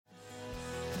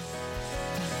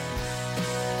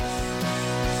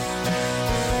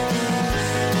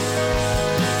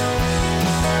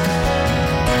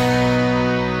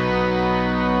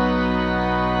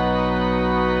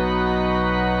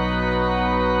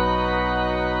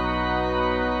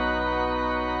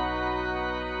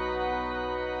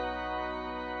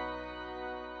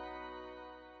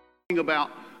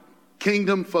about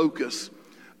kingdom focus.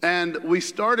 And we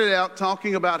started out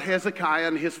talking about Hezekiah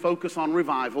and his focus on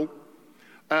revival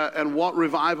and what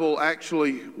revival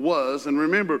actually was. And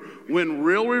remember, when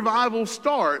real revival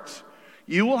starts,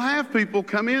 you will have people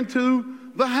come into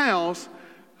the house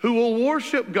who will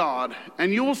worship God,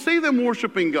 and you will see them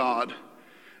worshiping God,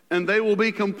 and they will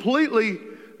be completely...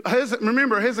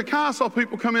 Remember, Hezekiah saw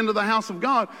people come into the house of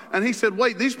God, and he said,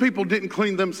 wait, these people didn't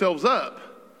clean themselves up.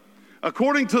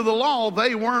 According to the law,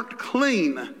 they weren't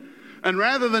clean. And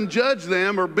rather than judge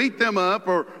them or beat them up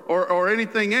or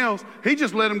anything else, he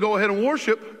just let them go ahead and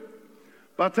worship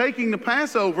by taking the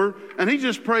Passover, and he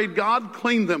just prayed God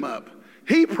clean them up.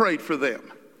 He prayed for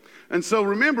them. And so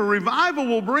remember, revival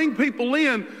will bring people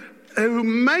in who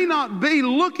may not be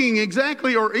looking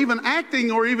exactly or even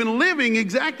acting or even living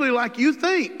exactly like you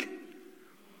think.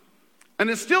 And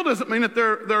it still doesn't mean that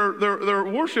their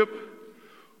worship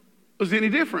was any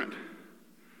different.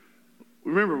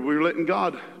 Remember, we were letting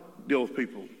God deal with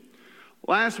people.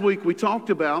 Last week we talked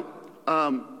about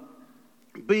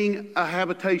being a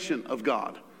habitation of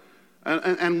God.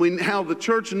 And how the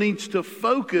church needs to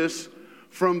focus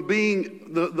from being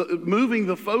moving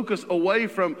the focus away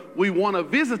from we want a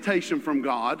visitation from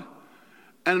God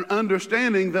and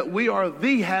understanding that we are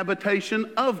the habitation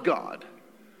of God.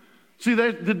 See,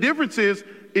 the difference is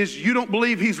you don't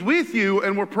believe he's with you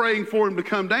and we're praying for him to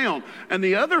come down. And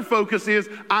the other focus is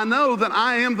I know that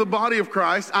I am the body of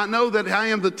Christ. I know that I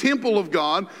am the temple of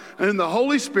God, and the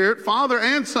Holy Spirit, Father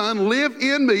and Son, live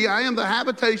in me. I am the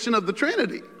habitation of the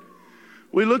Trinity.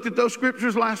 We looked at those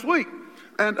scriptures last week.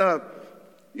 And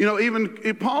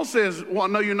even Paul says, well,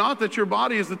 know you not that your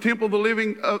body is the temple of the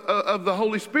living of the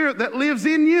Holy Spirit that lives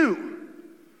in you.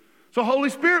 So Holy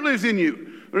Spirit lives in you.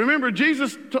 Remember,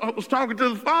 Jesus was talking to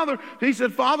the Father. He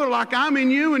said, Father, like I'm in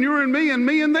you and you're in me and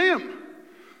me in them.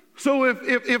 So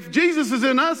if Jesus is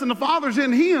in us and the Father's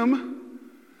in him,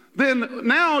 then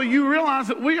now you realize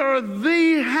that we are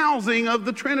the housing of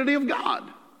the Trinity of God.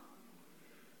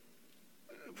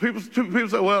 People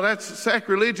say, well, that's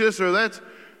sacrilegious or that's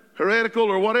heretical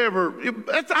or whatever.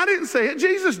 I didn't say it.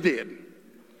 Jesus did.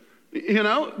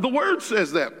 The Word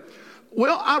says that.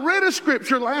 Well, I read a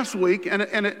scripture last week, we've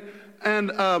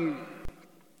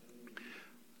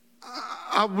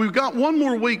got one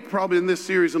more week probably in this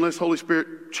series unless Holy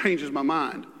Spirit changes my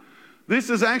mind. This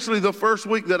is actually the first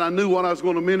week that I knew what I was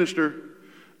going to minister,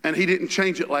 and he didn't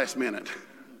change it last minute.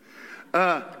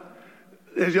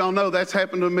 As y'all know, that's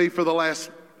happened to me for the last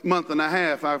month and a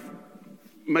half. I've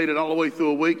made it all the way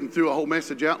through a week and threw a whole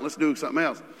message out and let's do something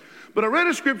else. But I read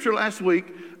a scripture last week,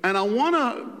 and I want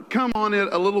to come on it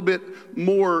a little bit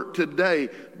more today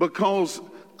because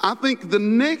I think the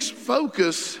next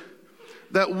focus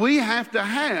that we have to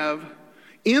have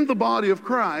in the body of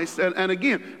Christ, and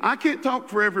again, I can't talk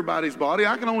for everybody's body.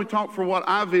 I can only talk for what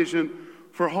I vision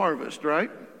for Harvest, right?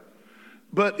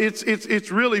 But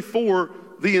it's really for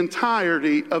the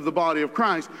entirety of the body of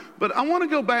Christ. But I want to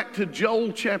go back to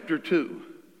Joel chapter 2.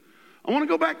 I want to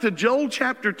go back to Joel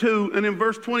chapter 2 and in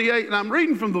verse 28, and I'm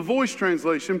reading from the Voice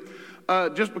translation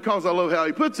just because I love how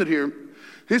he puts it here.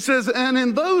 He says, and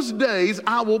in those days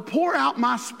I will pour out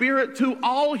my spirit to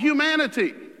all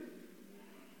humanity.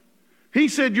 He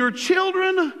said, your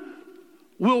children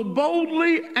will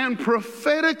boldly and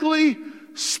prophetically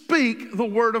speak the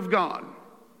word of God.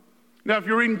 Now, if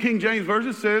you're reading King James Version,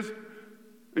 it says,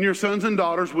 and your sons and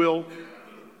daughters will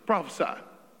prophesy.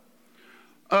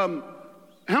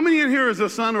 How many in here is a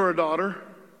son or a daughter?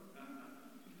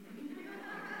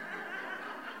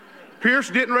 Pierce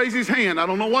didn't raise his hand. I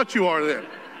don't know what you are then.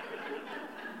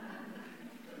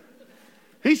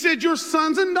 He said, your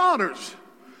sons and daughters.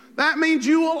 That means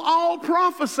you will all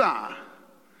prophesy.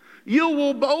 You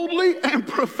will boldly and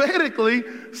prophetically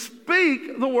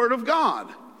speak the word of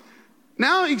God.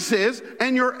 Now he says,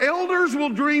 and your elders will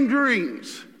dream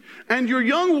dreams, and your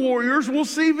young warriors will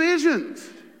see visions.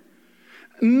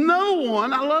 No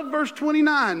one, I love verse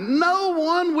 29, no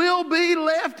one will be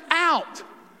left out.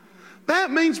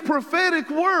 That means prophetic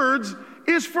words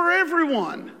is for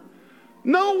everyone.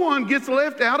 No one gets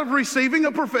left out of receiving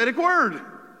a prophetic word.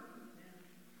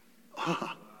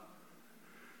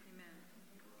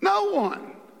 No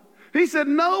one. He said,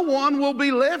 no one will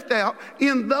be left out.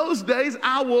 In those days,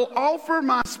 I will offer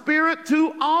my spirit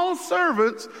to all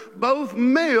servants, both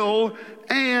male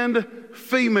and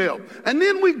female. And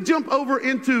then we jump over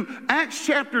into Acts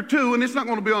chapter 2, and it's not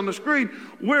going to be on the screen,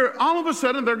 where all of a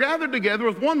sudden they're gathered together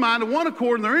with one mind and one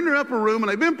accord, and they're in their upper room,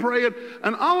 and they've been praying,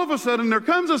 and all of a sudden there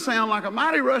comes a sound like a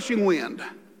mighty rushing wind.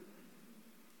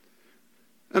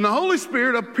 And the Holy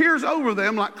Spirit appears over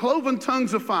them like cloven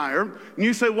tongues of fire. And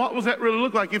you say, what does that really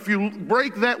look like? If you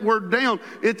break that word down,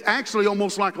 it's actually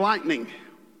almost like lightning.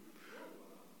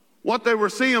 What they were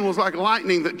seeing was like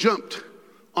lightning that jumped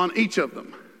on each of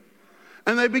them.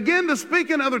 And they began to speak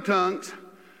in other tongues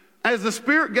as the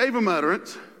Spirit gave them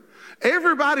utterance.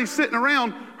 Everybody sitting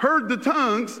around heard the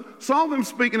tongues, saw them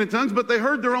speaking in tongues, but they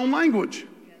heard their own language.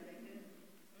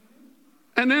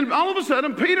 And then all of a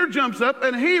sudden, Peter jumps up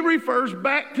and he refers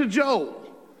back to Joel.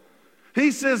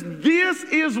 He says, this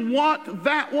is what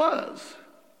that was.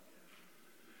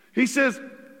 He says,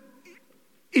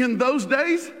 in those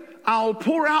days, I'll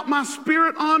pour out my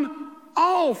Spirit on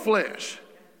all flesh.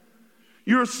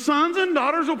 Your sons and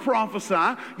daughters will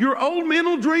prophesy. Your old men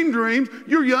will dream dreams.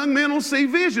 Your young men will see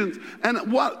visions.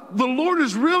 And what the Lord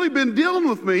has really been dealing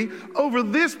with me over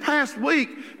this past week,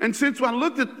 and since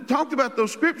I talked about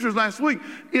those scriptures last week,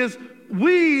 is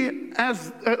we,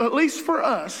 at least for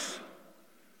us,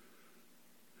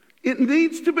 it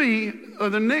needs to be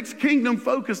the next kingdom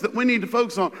focus that we need to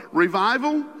focus on.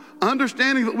 Revival,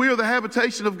 understanding that we are the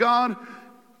habitation of God,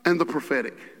 and the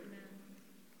prophetic.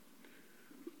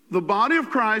 The body of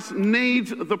Christ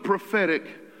needs the prophetic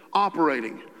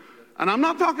operating. And I'm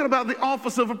not talking about the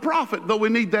office of a prophet, though we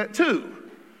need that too.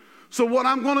 So what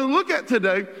I'm going to look at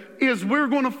today is we're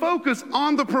going to focus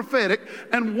on the prophetic.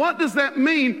 And what does that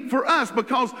mean for us?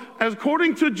 Because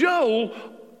according to Joel,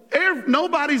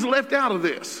 nobody's left out of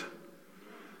this.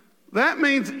 That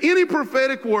means any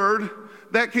prophetic word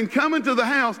that can come into the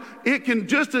house, it can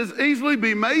just as easily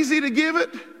be Maisie to give it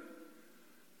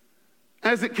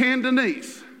as it can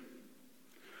Denise.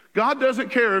 God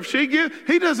doesn't care if she gives.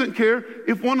 He doesn't care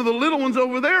if one of the little ones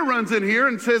over there runs in here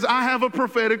and says, I have a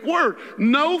prophetic word.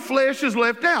 No flesh is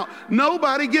left out.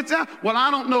 Nobody gets out. Well,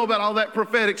 I don't know about all that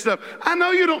prophetic stuff. I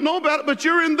know you don't know about it, but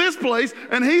you're in this place,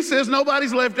 and he says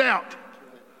nobody's left out.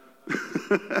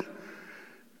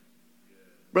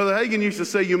 Brother Hagin used to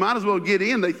say, you might as well get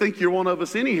in. They think you're one of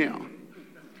us anyhow.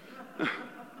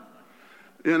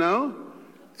 You know?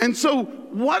 And so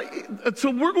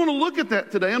we're going to look at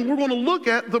that today, and we're going to look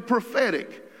at the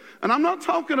prophetic. And I'm not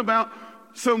talking about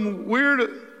some weird,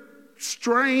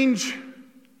 strange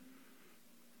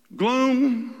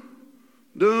gloom,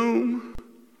 doom,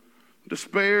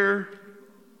 despair.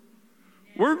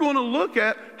 We're going to look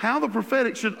at how the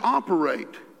prophetic should operate.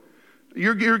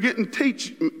 You're getting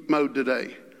teach mode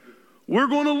today. We're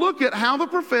going to look at how the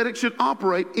prophetic should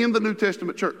operate in the New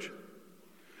Testament church.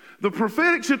 The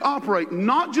prophetic should operate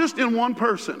not just in one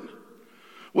person.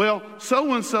 Well,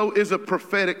 so-and-so is a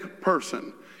prophetic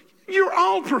person. You're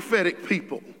all prophetic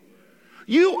people.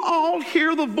 You all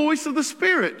hear the voice of the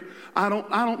Spirit. I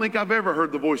don't think I've ever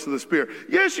heard the voice of the Spirit.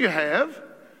 Yes, you have.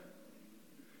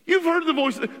 You've heard the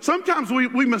voice. Sometimes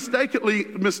we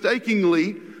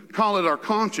mistakenly call it our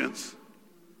conscience.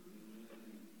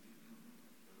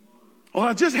 Well,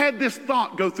 I just had this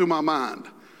thought go through my mind.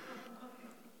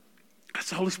 That's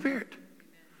the Holy Spirit.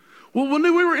 Well, when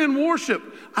we were in worship,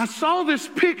 I saw this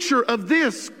picture of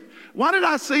this. Why did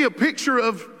I see a picture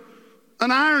of an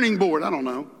ironing board? I don't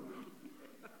know.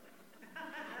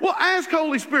 Well, ask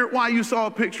Holy Spirit why you saw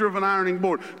a picture of an ironing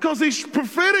board. Because he's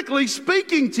prophetically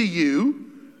speaking to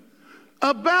you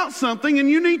about something, and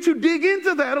you need to dig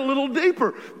into that a little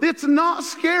deeper. It's not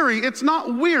scary. It's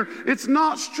not weird. It's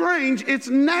not strange. It's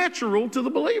natural to the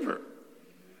believer.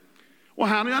 Well,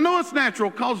 how do I know it's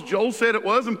natural? Because Joel said it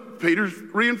was, and Peter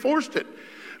reinforced it.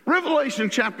 Revelation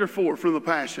chapter 4 from the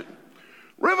Passion.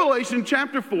 Revelation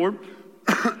chapter 4,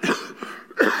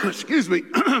 excuse me,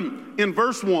 in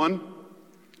verse 1,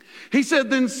 he said,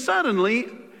 then suddenly,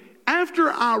 after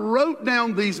I wrote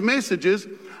down these messages,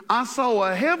 I saw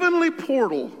a heavenly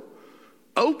portal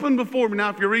open before me. Now,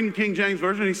 if you're reading King James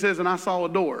Version, he says, and I saw a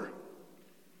door.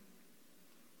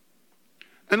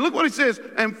 And look what he says.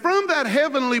 And from that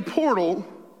heavenly portal,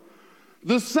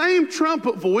 the same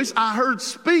trumpet voice I heard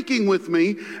speaking with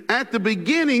me at the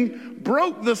beginning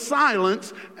broke the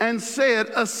silence and said,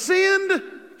 ascend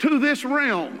to this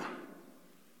realm.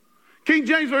 King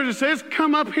James Version says,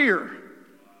 come up here.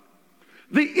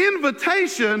 The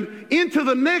invitation into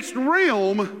the next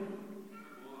realm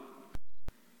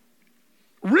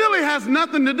really has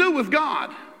nothing to do with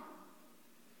God.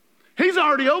 He's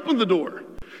already opened the door.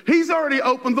 He's already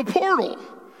opened the portal.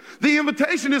 The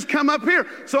invitation is come up here.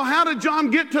 So how did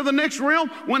John get to the next realm?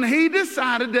 When he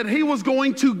decided that he was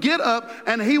going to get up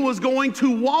and he was going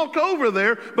to walk over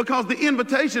there because the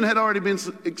invitation had already been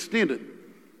extended.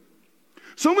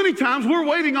 So many times we're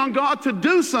waiting on God to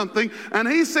do something, and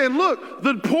He's saying, look,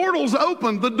 the portal's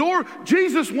open. The door,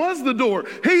 Jesus was the door.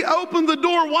 He opened the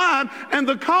door wide, and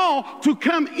the call to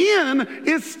come in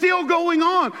is still going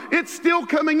on. It's still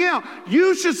coming out.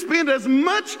 You should spend as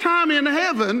much time in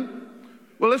heaven.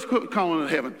 Well, let's quit calling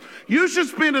it heaven. You should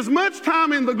spend as much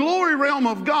time in the glory realm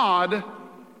of God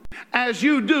as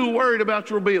you do worried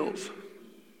about your bills.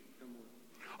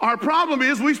 Our problem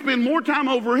is we spend more time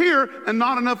over here and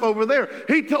not enough over there.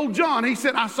 He told John, he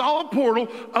said, I saw a portal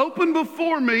open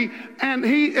before me,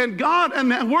 and God,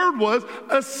 and that word was,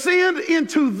 ascend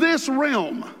into this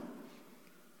realm.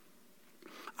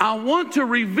 I want to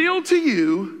reveal to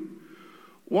you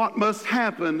what must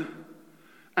happen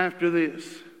after this.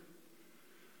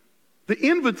 The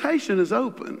invitation is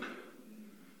open.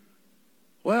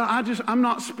 Well, I'm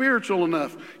not spiritual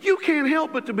enough. You can't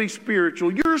help but to be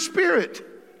spiritual. You're a spirit.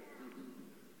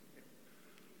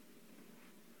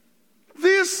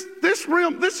 This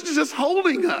realm, this is just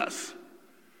holding us.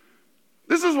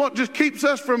 This is what just keeps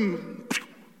us from,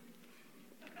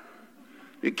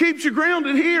 it keeps you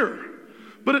grounded here.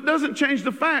 But it doesn't change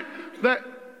the fact that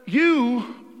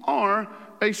you are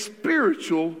a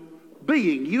spiritual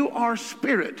being. You are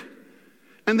spirit.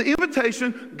 And the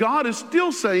invitation God is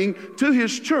still saying to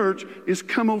His church is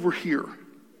come over here.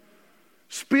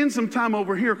 Spend some time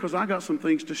over here because I got some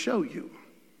things to show you.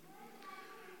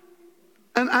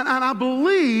 And I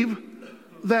believe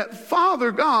that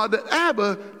Father God, that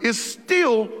Abba, is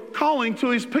still calling to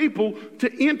His people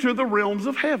to enter the realms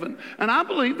of heaven. And I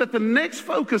believe that the next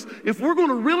focus, if we're going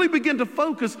to really begin to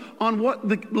focus on what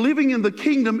the living in the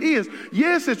kingdom is,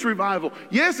 yes, it's revival.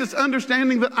 Yes, it's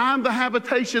understanding that I'm the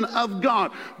habitation of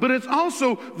God. But it's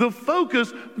also the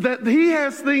focus that He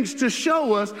has things to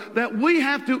show us that we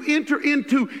have to enter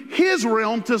into His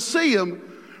realm to see Him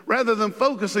rather than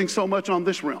focusing so much on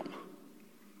this realm.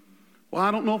 Well, I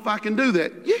don't know if I can do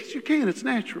that. Yes, you can. It's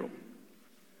natural.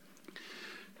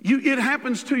 It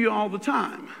happens to you all the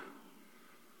time.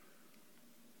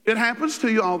 It happens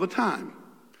to you all the time.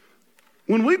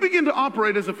 When we begin to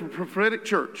operate as a prophetic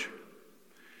church,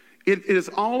 it is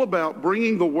all about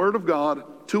bringing the Word of God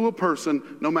to a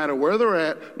person, no matter where they're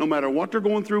at, no matter what they're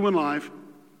going through in life.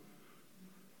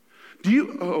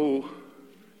 All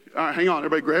right, hang on.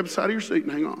 Everybody grab the side of your seat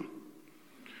and hang on.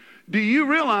 Do you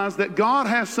realize that God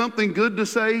has something good to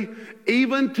say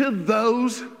even to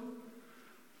those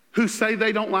who say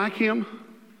they don't like Him?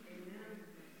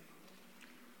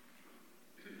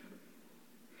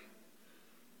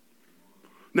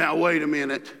 Now, wait a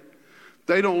minute.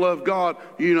 They don't love God,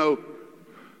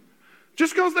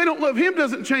 Just because they don't love Him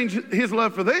doesn't change His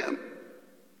love for them.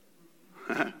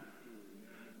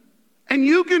 And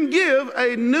you can give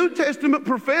a New Testament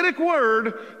prophetic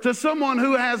word to someone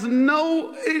who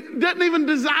doesn't even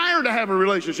desire to have a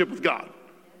relationship with God.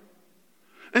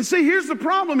 And see, here's the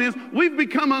problem is we've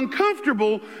become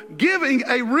uncomfortable giving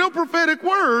a real prophetic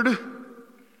word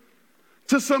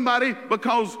to somebody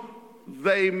because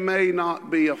they may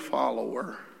not be a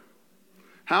follower.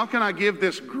 How can I give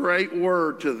this great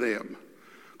word to them?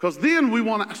 Because then we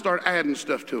want to start adding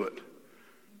stuff to it.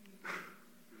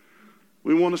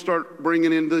 We want to start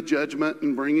bringing in the judgment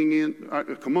and bringing in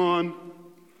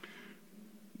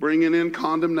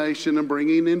condemnation and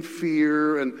bringing in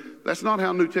fear. And that's not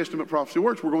how New Testament prophecy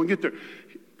works. We're going to get there.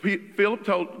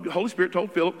 The Holy Spirit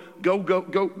told Philip, go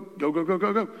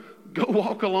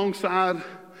walk alongside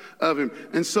of him.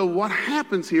 And so what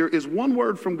happens here is one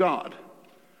word from God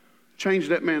changed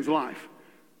that man's life.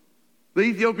 The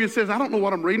Ethiopian says, I don't know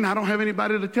what I'm reading. I don't have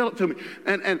anybody to tell it to me.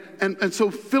 And so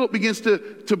Philip begins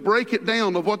to break it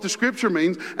down of what the scripture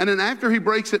means. And then after he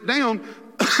breaks it down,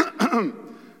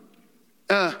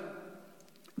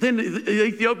 then the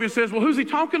Ethiopian says, well, who's he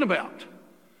talking about?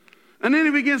 And then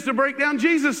he begins to break down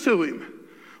Jesus to him.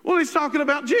 Well, he's talking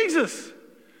about Jesus.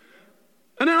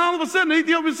 And then all of a sudden the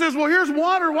Ethiopian says, well, here's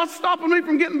water. What's stopping me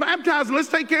from getting baptized? Let's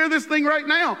take care of this thing right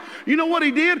now. You know what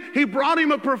he did? He brought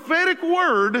him a prophetic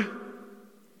word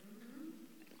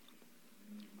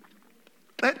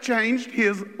that changed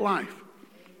his life.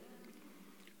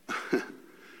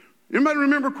 Anybody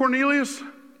remember Cornelius?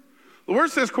 The word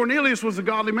says Cornelius was a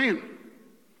godly man.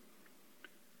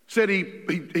 Said he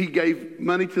gave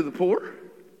money to the poor.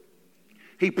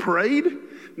 He prayed.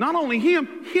 Not only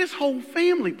him, his whole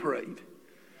family prayed.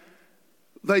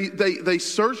 They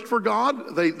searched for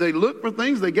God. They looked for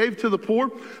things. They gave to the poor.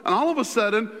 And all of a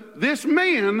sudden, this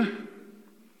man...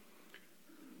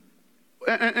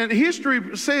 And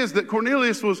history says that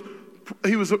Cornelius was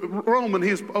a Roman. He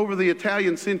was over the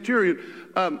Italian centurion.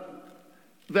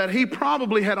 That he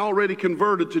probably had already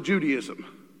converted to Judaism.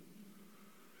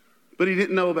 But he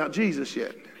didn't know about Jesus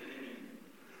yet.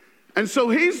 And so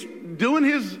he's doing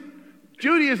his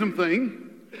Judaism thing,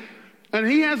 and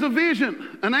he has a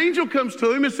vision. An angel comes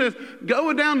to him and says,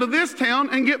 go down to this town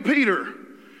and get Peter.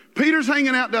 Peter's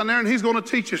hanging out down there, and he's going to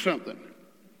teach you something.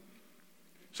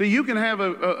 See, you can have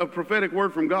a prophetic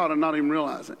word from God and not even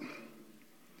realize it.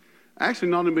 Actually,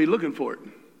 not even be looking for it.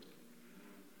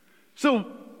 So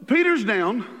Peter's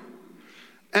down,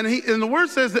 and the word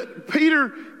says that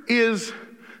Peter is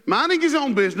minding his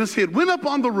own business. He had went up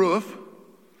on the roof,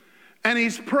 and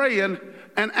he's praying.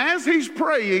 And as he's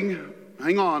praying,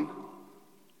 hang on.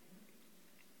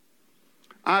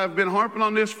 I've been harping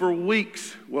on this for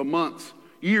weeks, well, months,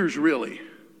 years really.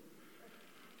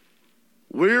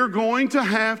 We're going to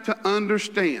have to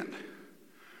understand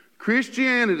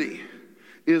Christianity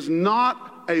is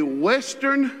not a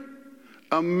Western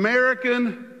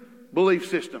American belief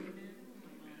system.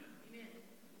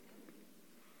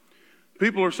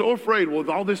 People are so afraid, well,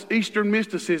 all this Eastern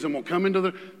mysticism will come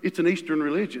into it's an Eastern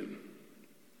religion.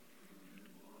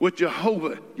 With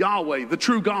Jehovah, Yahweh, the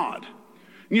true God.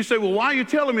 And you say, well, why are you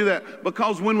telling me that?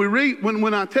 Because when we read,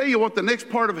 when I tell you what the next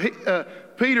part of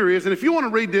Peter is, and if you want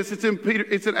to read this, it's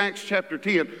in Acts chapter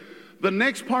 10. The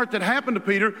next part that happened to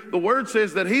Peter, the word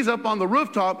says that he's up on the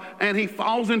rooftop and he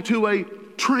falls into a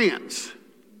trance.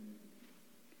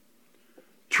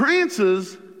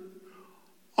 Trances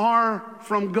are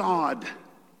from God.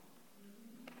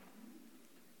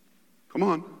 Come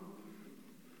on.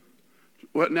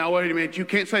 Well, now, wait a minute, you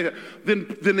can't say that.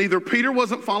 Then either Peter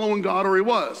wasn't following God or he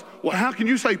was. Well, how can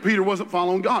you say Peter wasn't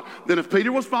following God? Then if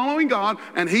Peter was following God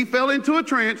and he fell into a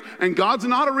trance and God's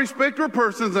not a respecter of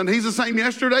persons and he's the same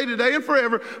yesterday, today, and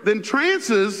forever, then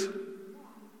trances,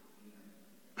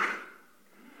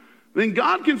 then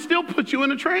God can still put you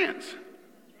in a trance.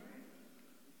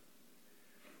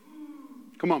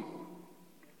 Come on.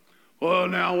 Well,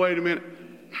 now, wait a minute.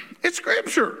 It's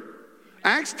Scripture.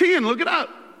 Acts 10, look it up.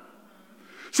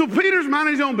 So Peter's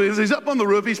minding his own business. He's up on the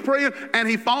roof. He's praying, and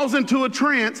he falls into a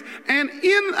trance. And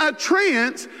in a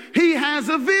trance, he has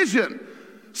a vision.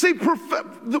 See,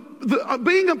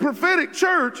 being a prophetic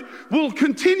church will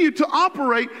continue to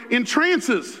operate in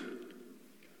trances.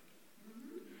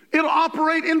 It'll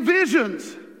operate in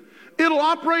visions. It'll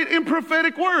operate in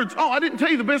prophetic words. Oh, I didn't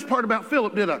tell you the best part about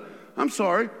Philip, did I? I'm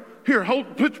sorry. Here,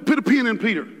 put a pin in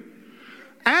Peter.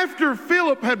 After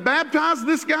Philip had baptized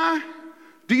this guy,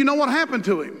 do you know what happened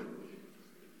to him?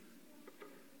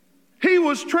 He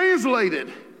was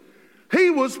translated. He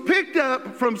was picked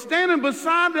up from standing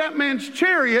beside that man's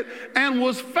chariot and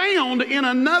was found in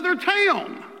another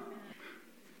town.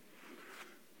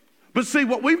 But see,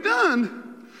 what we've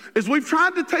done is we've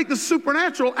tried to take the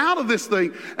supernatural out of this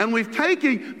thing, and we've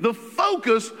taken the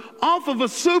focus off of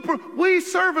we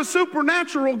serve a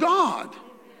supernatural God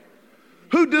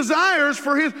who desires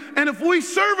for his, and if we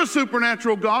serve a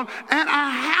supernatural God and I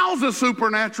house a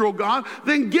supernatural God,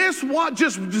 then guess what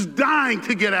just dying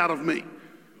to get out of me?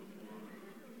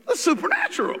 The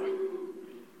supernatural.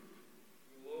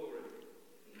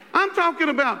 I'm talking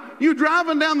about you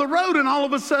driving down the road and all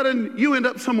of a sudden you end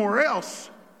up somewhere else.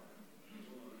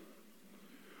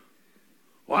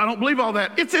 Well, I don't believe all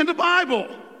that. It's in the Bible.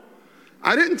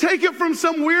 I didn't take it from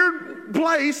some weird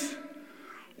place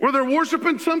where they're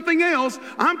worshiping something else.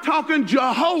 I'm talking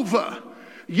Jehovah,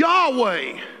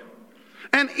 Yahweh.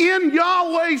 And in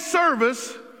Yahweh's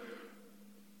service,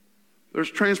 there's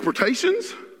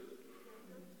transportations,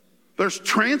 there's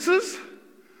trances,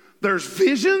 there's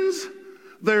visions,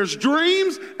 there's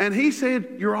dreams, and he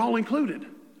said, you're all included.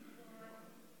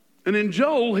 And in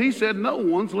Joel, he said, no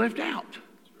one's left out.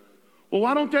 Well,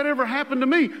 why don't that ever happen to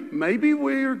me? Maybe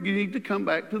we need to come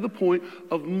back to the point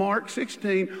of Mark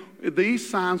 16. These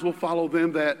signs will follow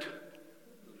them that.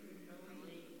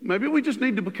 Maybe we just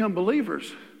need to become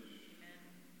believers.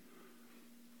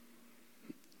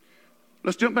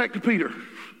 Let's jump back to Peter.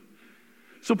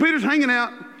 So Peter's hanging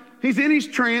out. He's in his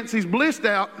trance. He's blissed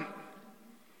out.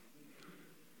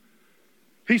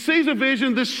 He sees a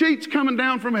vision. The sheet's coming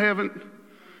down from heaven.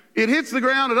 It hits the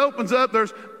ground. It opens up.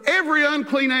 There's every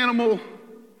unclean animal.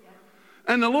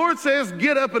 And the Lord says,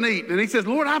 get up and eat. And he says,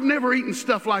 Lord, I've never eaten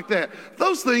stuff like that.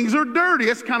 Those things are dirty.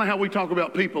 That's kind of how we talk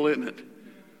about people, isn't it?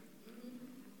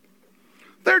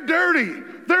 They're dirty.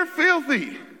 They're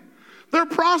filthy. They're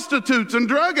prostitutes and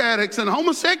drug addicts and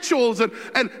homosexuals.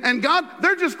 And God,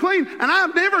 they're just clean. And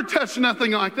I've never touched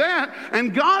nothing like that.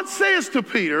 And God says to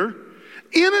Peter,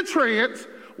 in a trance,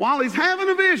 while he's having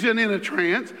a vision in a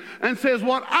trance, and says,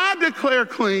 what I declare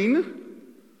clean,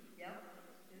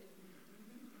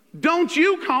 don't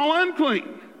you call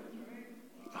unclean.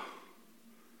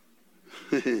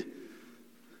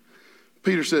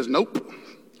 Peter says, nope.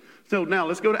 So now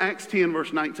let's go to Acts 10,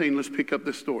 verse 19. Let's pick up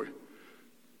this story.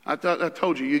 I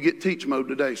told you get teach mode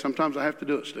today. Sometimes I have to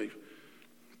do it, Steve.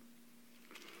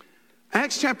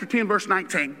 Acts chapter 10, verse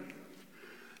 19.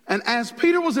 And as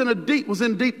Peter was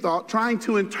in deep thought, trying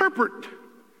to interpret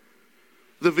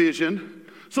the vision,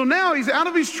 so now he's out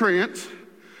of his trance,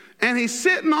 and he's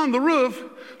sitting on the roof,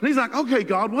 and he's like, okay,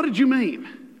 God, what did you mean?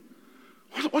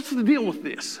 What's the deal with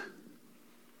this?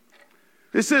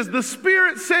 It says, the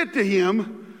Spirit said to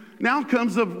him, now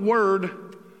comes the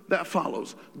word that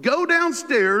follows. Go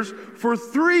downstairs, for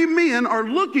 3 men are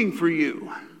looking for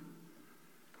you.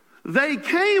 They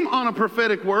came on a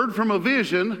prophetic word from a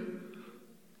vision,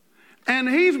 and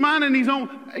he's minding his own.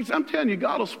 I'm telling you,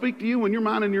 God will speak to you when you're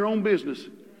minding your own business.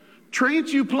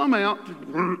 Trance you plumb out.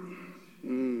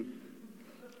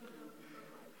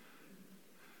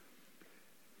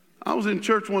 I was in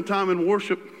church one time in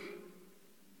worship,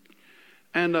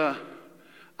 and I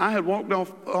had walked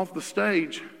off the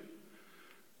stage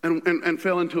and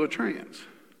fell into a trance.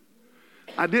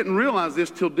 I didn't realize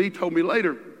this till Dee told me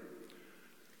later.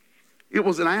 It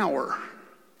was an hour.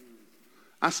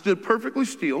 I stood perfectly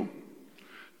still.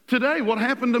 Today, what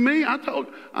happened to me, I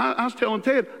was telling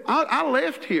Ted, I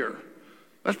left here.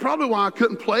 That's probably why I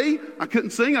couldn't play, I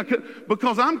couldn't sing,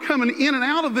 because I'm coming in and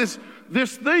out of this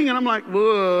thing, and I'm like,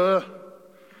 whoa.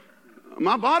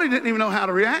 My body didn't even know how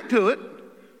to react to it.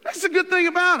 That's the good thing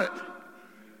about it.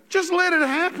 Just let it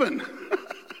happen.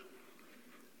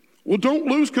 Well, don't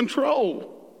lose control.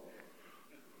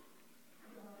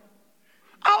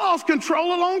 I lost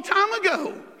control a long time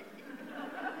ago.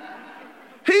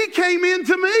 He came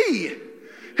into me.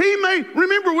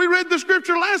 Remember we read the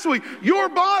scripture last week. Your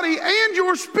body and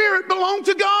your spirit belong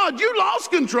to God. You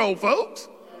lost control, folks.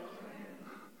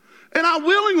 And I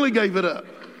willingly gave it up.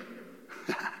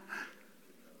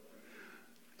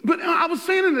 But I was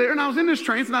standing there and I was in this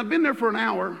trance and I'd been there for an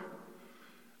hour.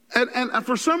 And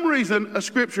for some reason, a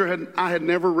scripture I had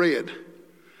never read.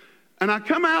 And I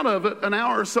come out of it an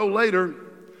hour or so later,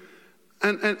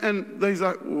 and he's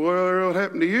like, what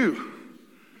happened to you?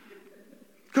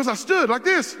 Because I stood like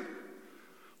this.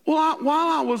 Well,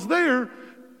 while I was there,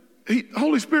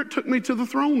 Holy Spirit took me to the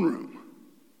throne room.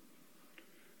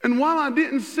 And while I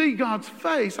didn't see God's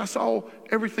face, I saw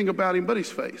everything about him but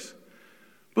his face.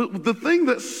 But the thing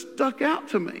that stuck out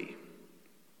to me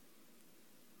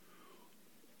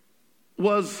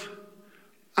was,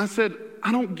 I said,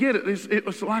 I don't get it. It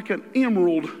was like an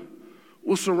emerald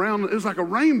was surrounded. It was like a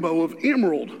rainbow of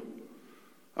emerald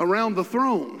around the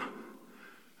throne.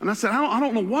 And I said, I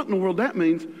don't know what in the world that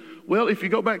means. Well, if you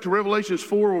go back to Revelations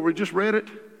 4 where we just read it,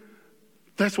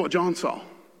 that's what John saw.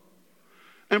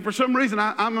 And for some reason,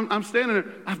 I'm standing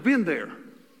there. I've been there.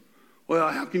 Well,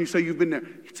 how can you say you've been there?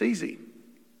 It's easy.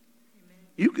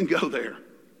 You can go there.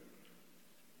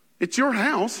 It's your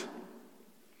house.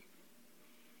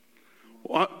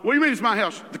 What do you mean it's my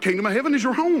house? The kingdom of heaven is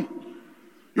your home.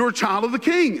 You're a child of the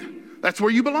king. That's where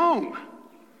you belong.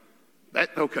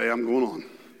 Okay, I'm going on.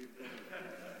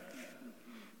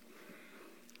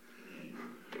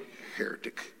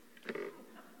 Heretic.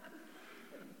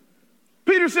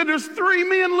 Peter said there's 3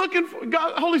 men looking for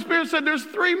God. Holy Spirit said there's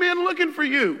 3 men looking for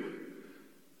you.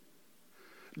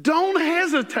 Don't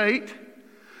hesitate.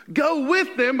 Go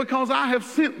with them because I have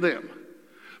sent them.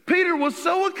 Peter was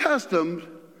so accustomed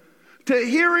to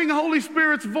hearing Holy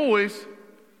Spirit's voice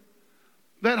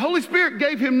that Holy Spirit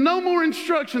gave him no more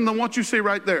instruction than what you see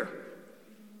right there.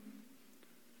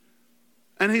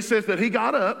 And he says that he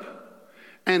got up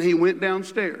and he went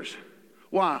downstairs.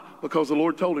 Why? Because the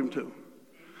Lord told him to.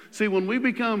 See, when we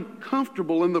become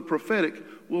comfortable in the prophetic,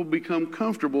 we'll become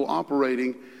comfortable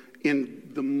operating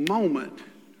in the moment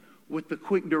with the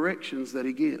quick directions that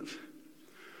he gives.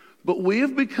 But we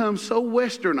have become so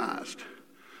westernized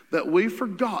that we've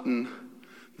forgotten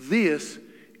this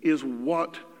is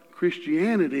what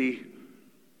Christianity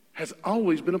has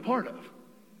always been a part of.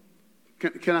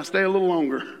 Can I stay a little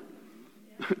longer?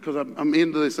 Because I'm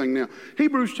into this thing now.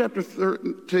 Hebrews chapter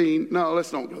 13. No,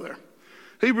 let's don't go there.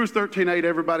 Hebrews 13:8,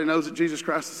 everybody knows that Jesus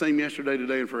Christ is the same yesterday,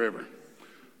 today, and forever.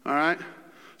 All right?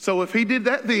 So if he did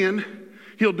that then,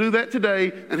 he'll do that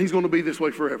today, and he's going to be this way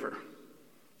forever.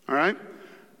 All right?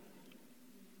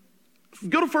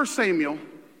 Go to 1 Samuel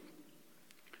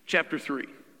chapter 3.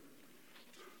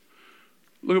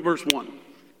 Look at verse 1.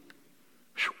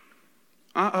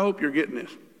 I hope you're getting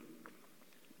this.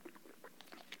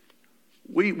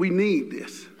 We need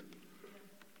this.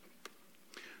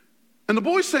 And the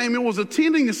boy Samuel was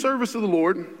attending the service of the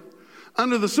Lord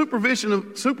under the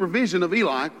supervision of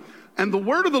Eli, and the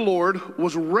word of the Lord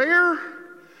was rare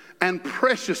and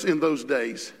precious in those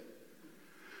days.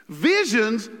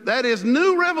 Visions, that is,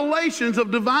 new revelations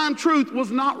of divine truth,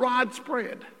 was not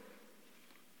widespread.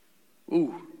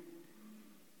 Ooh.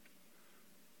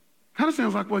 Kind of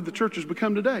sounds like the way the church has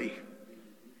become today.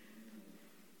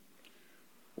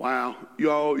 Wow,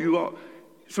 you all,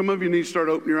 some of you need to start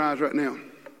opening your eyes right now.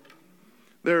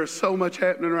 There is so much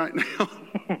happening right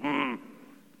now.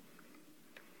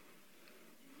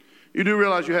 You do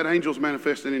realize you had angels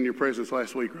manifesting in your presence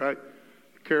last week, right?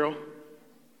 Carol?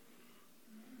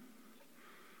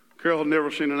 Carol had never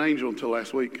seen an angel until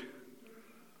last week.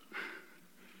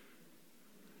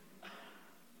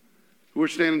 We're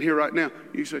standing here right now.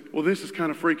 You say, well, this is kind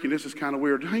of freaky. This is kind of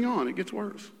weird. Hang on, it gets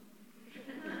worse.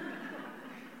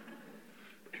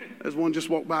 There's one just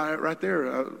walked by right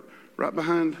there, right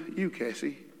behind you,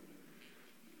 Cassie.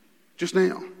 Just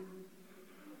now.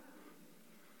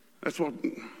 That's what...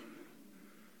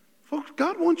 Folks,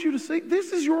 God wants you to see,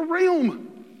 this is your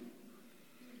realm.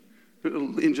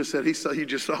 Lynn just said he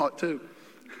just saw it too.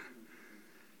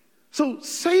 So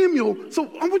Samuel,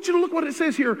 I want you to look what it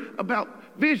says here about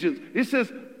visions. It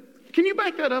says, can you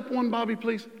back that up one, Bobby,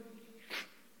 please?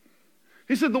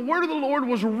 He said the word of the Lord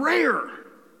was rare.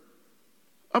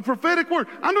 A prophetic word.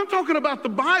 I'm not talking about the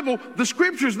Bible, the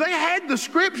scriptures. They had the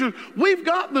scriptures. We've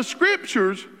got the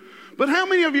scriptures. But how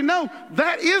many of you know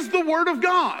that is the word of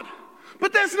God?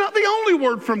 But that's not the only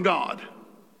word from God.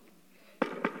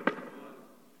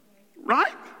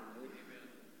 Right?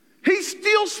 He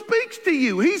still speaks to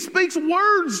you. He speaks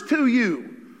words to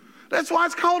you. That's why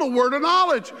it's called a word of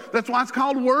knowledge. That's why it's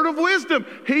called a word of wisdom.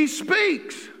 He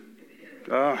speaks.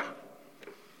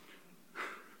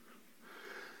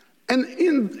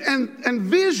 And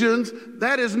visions,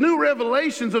 that is new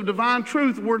revelations of divine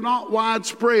truth, were not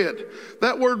widespread.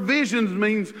 That word visions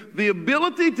means the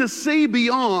ability to see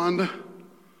beyond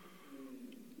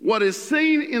what is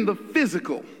seen in the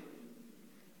physical.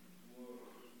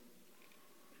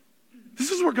 This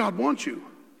is where God wants you,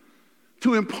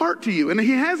 to impart to you. And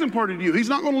he has imparted to you. He's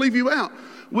not going to leave you out.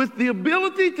 With the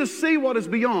ability to see what is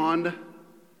beyond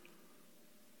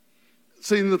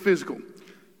seen in the physical.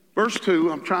 Verse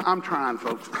 2, I'm trying,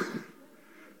 folks.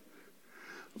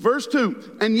 Verse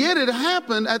 2, and yet it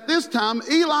happened at this time,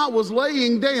 Eli was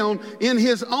laying down in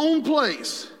his own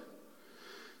place.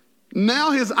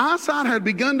 Now his eyesight had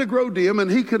begun to grow dim,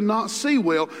 and he could not see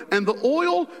well. And the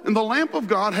oil and the lamp of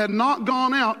God had not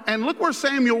gone out. And look where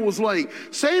Samuel was laying.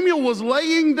 Samuel was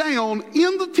laying down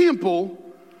in the temple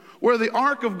where the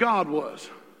ark of God was.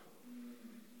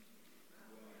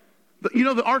 You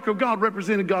know, the ark of God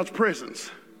represented God's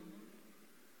presence.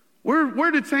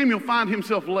 Where did Samuel find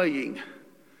himself laying?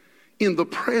 In the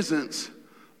presence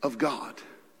of God.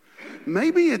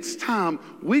 Maybe it's time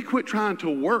we quit trying to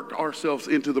work ourselves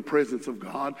into the presence of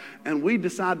God and we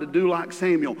decide to do like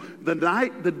Samuel.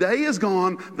 The day is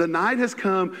gone, the night has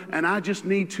come, and I just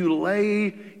need to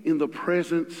lay in the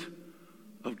presence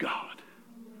of God.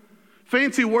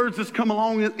 Fancy words that's come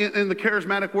along in the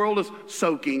charismatic world is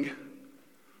soaking.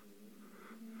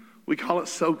 We call it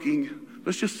soaking.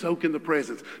 Let's just soak in the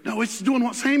presence. No, it's doing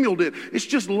what Samuel did. It's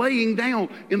just laying down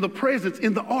in the presence,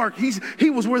 in the ark. He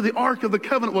was where the ark of the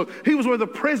covenant was. He was where the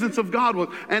presence of God was.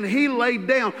 And he laid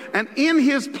down. And in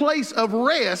his place of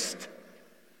rest,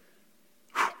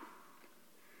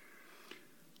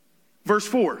 verse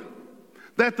 4,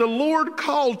 that the Lord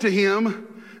called to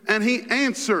him and he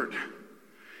answered,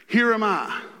 here am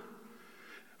I.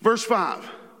 Verse 5,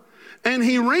 and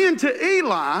he ran to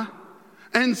Eli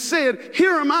and said,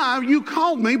 here am I, you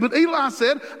called me. But Eli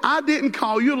said, I didn't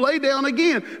call you, lay down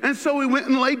again. And so he went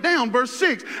and laid down. Verse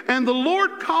 6, and the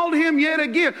Lord called him yet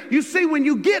again. You see, when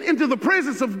you get into the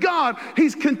presence of God,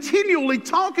 he's continually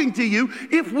talking to you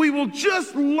if we will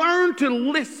just learn to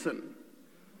listen.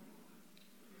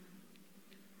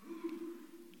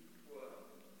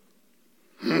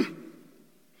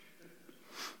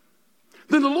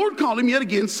 Then the Lord called him yet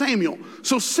again, Samuel.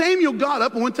 So Samuel got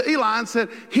up and went to Eli and said,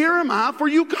 here am I, for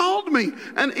you called me.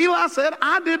 And Eli said,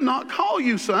 I did not call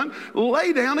you, son.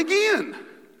 Lay down again.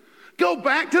 Go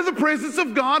back to the presence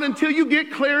of God until you get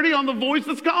clarity on the voice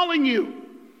that's calling you.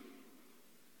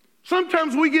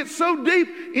 Sometimes we get so deep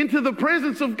into the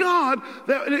presence of God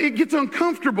that it gets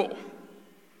uncomfortable.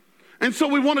 And so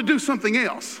we want to do something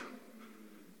else.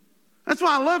 That's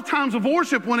why I love times of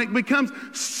worship when it becomes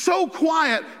so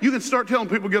quiet, you can start telling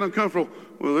people get uncomfortable.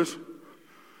 Well, this,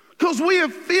 because we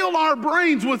have filled our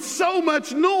brains with so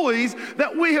much noise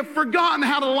that we have forgotten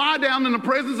how to lie down in the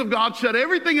presence of God, shut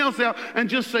everything else out, and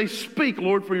just say, speak,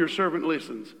 Lord, for your servant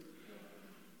listens.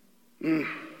 And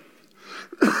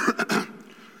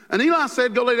Eli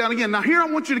said, go lay down again. Now here I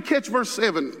want you to catch verse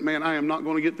 7. Man, I am not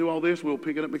going to get through all this. We'll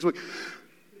pick it up next week.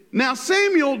 Now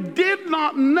Samuel did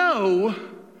not know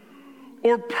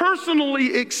or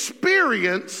personally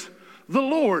experience the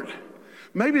Lord.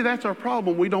 Maybe that's our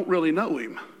problem. We don't really know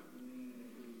him.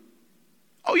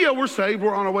 Oh yeah, we're saved,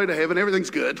 we're on our way to heaven,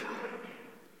 everything's good.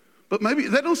 But maybe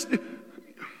that don't,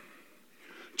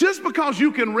 just because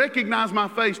you can recognize my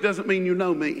face doesn't mean you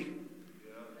know me.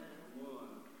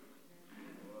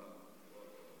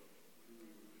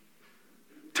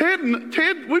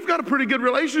 Ted, we've got a pretty good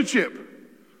relationship.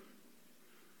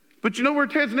 But you know where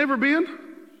Ted's never been?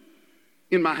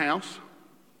 In my house.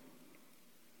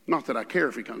 Not that I care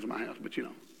if he comes to my house, but you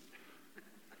know.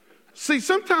 See,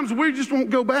 sometimes we just won't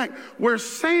go back where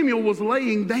Samuel was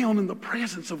laying down in the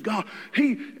presence of God.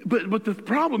 But the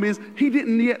problem is he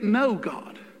didn't yet know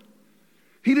God.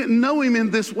 He didn't know him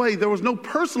in this way. There was no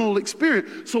personal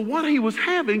experience. So what he was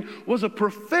having was a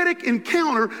prophetic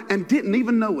encounter and didn't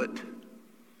even know it.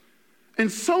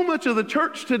 And so much of the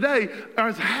church today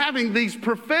is having these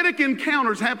prophetic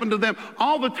encounters happen to them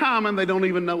all the time and they don't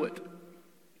even know it.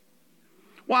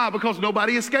 Why? Because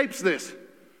nobody escapes this.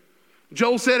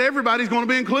 Joel said everybody's going to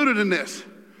be included in this.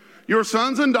 Your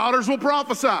sons and daughters will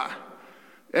prophesy.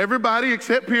 Everybody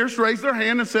except Pierce raised their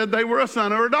hand and said they were a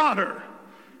son or a daughter.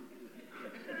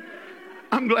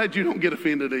 I'm glad you don't get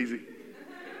offended easy.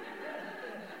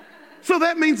 So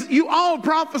that means you all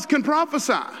can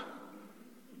prophesy.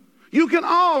 You can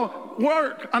all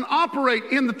work and operate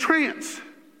in the trance.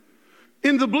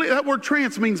 In the that word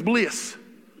trance means bliss.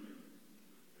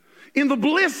 In the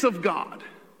bliss of God.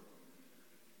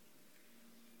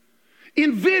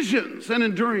 In visions and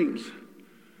in dreams.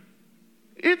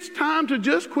 It's time to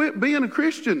just quit being a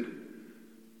Christian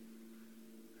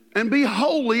and be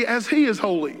holy as He is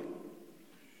holy.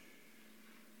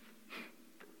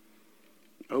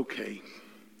 Okay.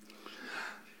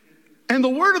 And the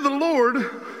word of the Lord,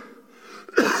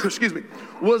 excuse me,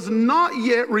 was not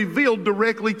yet revealed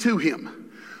directly to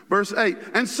him. Verse 8.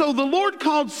 And so the Lord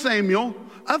called Samuel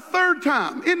a third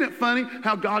time. Isn't it funny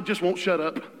how God just won't shut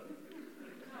up?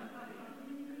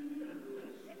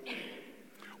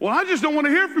 Well, I just don't want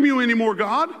to hear from you anymore,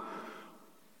 God.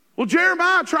 Well,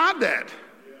 Jeremiah tried that.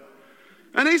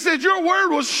 And he said, your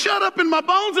word was shut up in my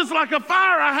bones. It's like a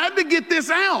fire. I had to get this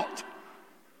out.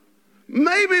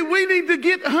 Maybe we need to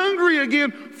get hungry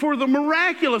again for the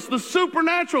miraculous, the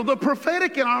supernatural, the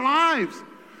prophetic in our lives,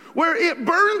 where it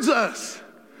burns us.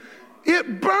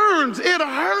 It burns. It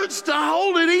hurts to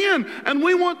hold it in, and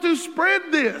we want to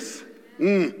spread this.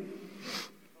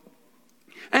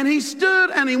 And he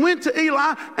stood and he went to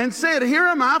Eli and said, here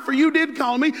am I, for you did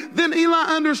call me. Then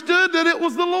Eli understood that it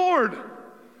was the Lord.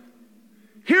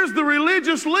 Here's the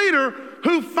religious leader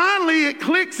who finally it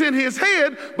clicks in his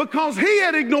head because he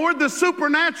had ignored the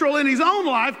supernatural in his own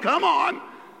life. Come on.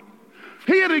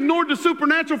 He had ignored the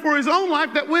supernatural for his own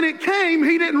life, that when it came,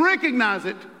 he didn't recognize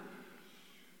it.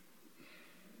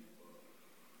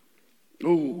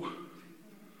 Ooh.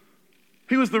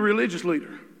 He was the religious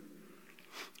leader.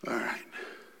 All right.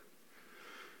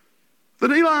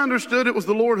 Then Eli understood it was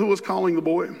the Lord who was calling the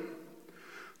boy.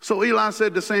 So Eli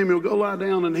said to Samuel, go lie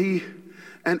down,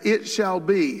 and it shall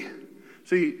be.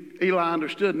 See, Eli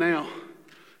understood now.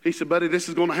 He said, buddy, this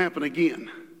is going to happen again.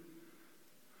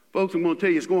 Folks, I'm going to tell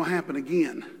you, it's going to happen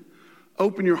again.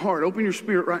 Open your heart, open your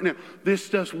spirit right now. This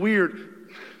stuff's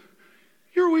weird.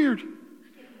 You're weird.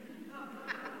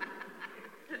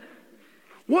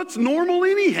 What's normal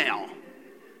anyhow?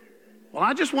 Well,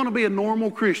 I just want to be a normal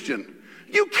Christian.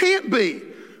 You can't be.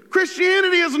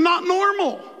 Christianity is not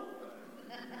normal.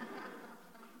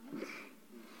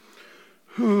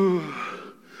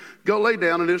 Go lay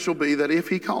down, and it shall be that if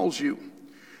he calls you,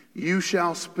 you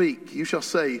shall speak. You shall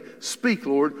say, speak,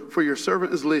 Lord, for your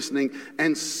servant is listening.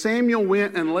 And Samuel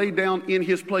went and lay down in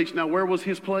his place. Now, where was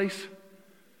his place?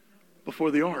 Before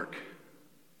the ark.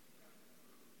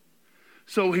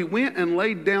 So he went and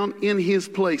laid down in his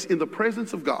place, in the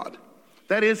presence of God.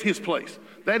 That is his place.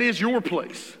 That is your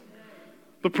place.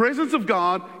 The presence of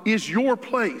God is your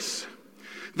place.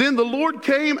 Then the Lord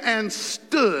came and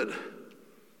stood.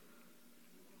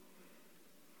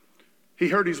 He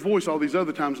heard his voice all these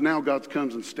other times. Now God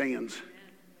comes and stands.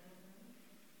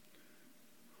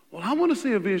 Well, I want to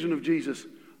see a vision of Jesus.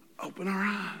 Open our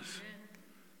eyes.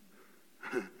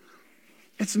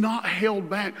 It's not held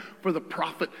back for the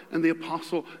prophet and the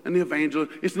apostle and the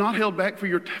evangelist. It's not held back for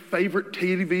your favorite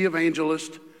TV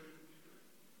evangelist.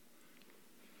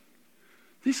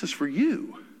 This is for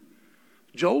you.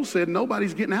 Joel said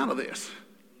nobody's getting out of this.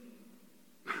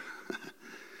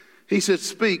 He said,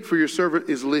 speak, for your servant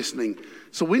is listening.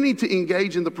 So we need to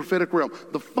engage in the prophetic realm.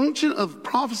 The function of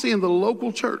prophecy in the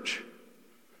local church.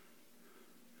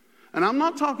 And I'm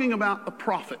not talking about a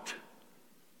prophet.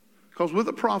 Because with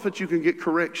a prophet, you can get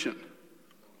correction.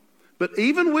 But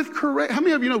even with how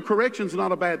many of you know correction's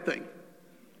not a bad thing?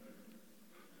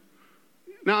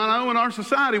 Now, I know in our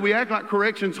society, we act like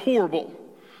correction's horrible.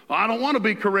 I don't want to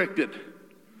be corrected.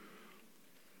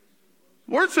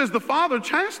 The Word says the Father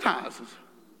chastises.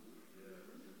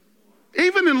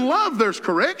 Even in love, there's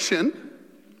correction.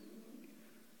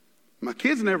 My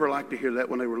kids never liked to hear that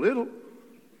when they were little.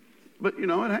 But, it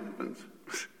happens.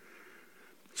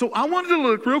 So I wanted to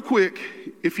look real quick,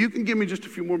 if you can give me just a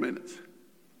few more minutes.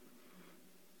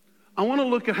 I want to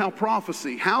look at how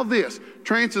prophecy, how this,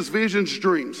 trances, visions,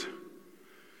 dreams,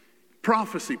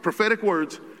 prophecy, prophetic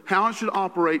words, how it should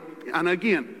operate. And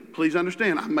again, please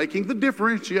understand, I'm making the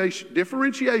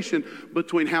differentiation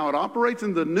between how it operates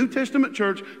in the New Testament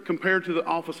church compared to the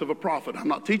office of a prophet. I'm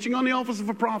not teaching on the office of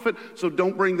a prophet, so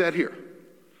don't bring that here.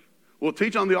 We'll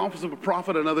teach on the office of a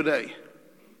prophet another day.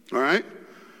 All right?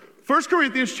 1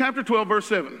 Corinthians chapter 12, verse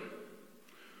 7.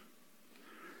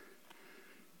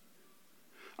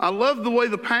 I love the way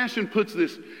the Passion puts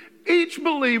this. Each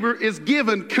believer is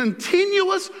given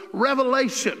continuous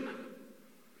revelation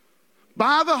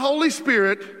by the Holy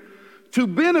Spirit to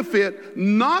benefit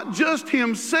not just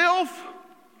himself,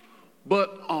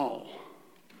 but all.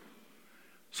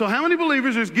 So how many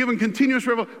believers is given continuous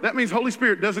revelation? That means Holy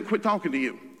Spirit doesn't quit talking to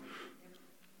you.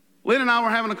 Lynn and I were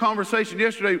having a conversation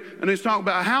yesterday, and he was talking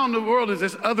about how in the world does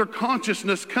this other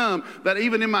consciousness come that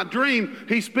even in my dream,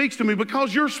 he speaks to me,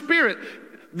 because your spirit,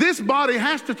 this body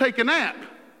has to take a nap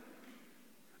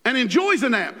and enjoys a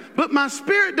nap, but my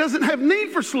spirit doesn't have need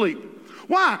for sleep.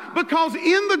 Why? Because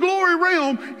in the glory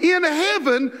realm, in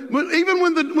heaven, even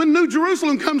when New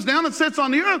Jerusalem comes down and sits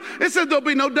on the earth, it said there'll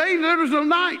be no day, there's no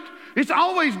night. It's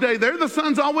always day there. The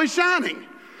sun's always shining.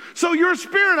 So your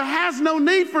spirit has no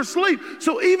need for sleep.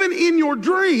 So even in your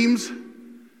dreams,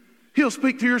 he'll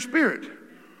speak to your spirit,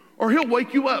 or he'll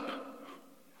wake you up.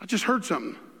 I just heard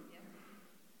something.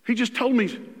 He just told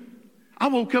me, I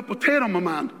woke up with Ted on my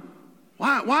mind.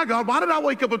 Why, God? Why did I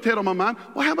wake up with Ted on my mind?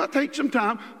 Well, how about take some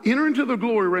time, enter into the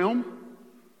glory realm,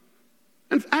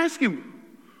 and ask him,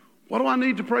 what do I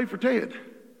need to pray for Ted?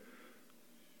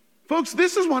 Folks,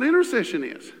 this is what intercession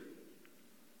is.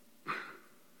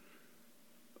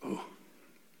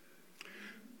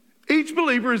 Each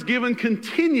believer is given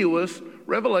continuous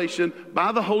revelation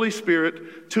by the Holy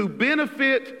Spirit to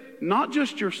benefit not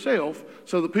just yourself,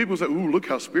 so that people say, ooh, look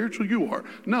how spiritual you are.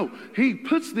 No, he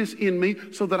puts this in me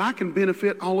so that I can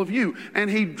benefit all of you. And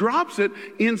he drops it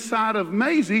inside of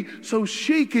Maisie so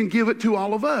she can give it to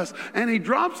all of us. And he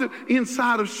drops it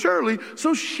inside of Shirley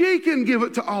so she can give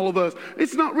it to all of us.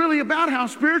 It's not really about how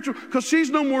spiritual, because she's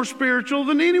no more spiritual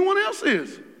than anyone else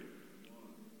is.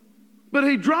 But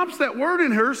he drops that word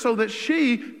in her so that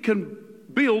she can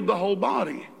build the whole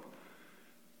body.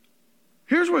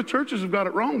 Here's where churches have got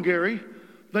it wrong, Gary.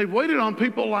 They've waited on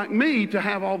people like me to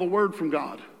have all the word from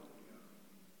God.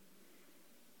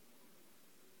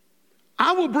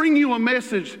 I will bring you a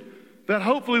message that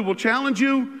hopefully will challenge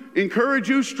you, encourage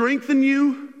you, strengthen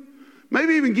you,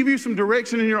 maybe even give you some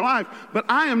direction in your life. But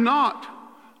I am not,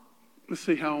 let's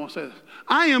see how I want to say this.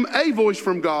 I am a voice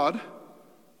from God.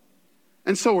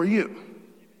 And so are you.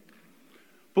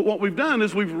 But what we've done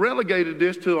is we've relegated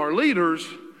this to our leaders.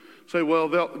 Say, well,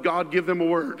 God give them a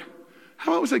word.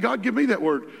 How about we say, God, give me that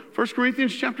word? 1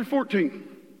 Corinthians chapter 14.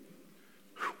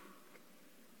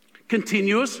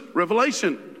 Continuous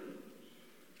revelation.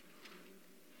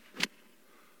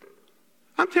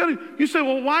 I'm telling you, you say,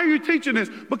 well, why are you teaching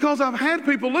this? Because I've had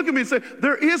people look at me and say,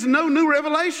 there is no new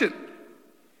revelation.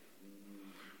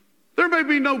 There may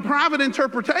be no private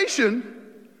interpretation.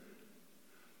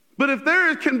 But if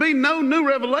there can be no new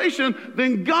revelation,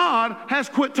 then God has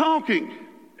quit talking.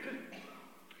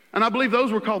 And I believe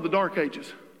those were called the Dark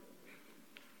Ages.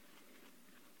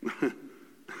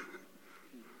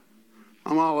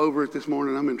 I'm all over it this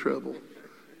morning. I'm in trouble.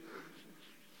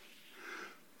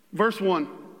 Verse 1.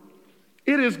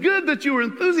 It is good that you are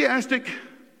enthusiastic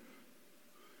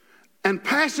and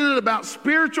passionate about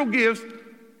spiritual gifts,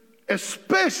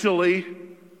 especially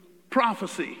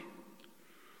prophecy.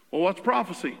 Well, what's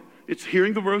prophecy? It's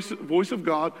hearing the voice of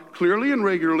God clearly and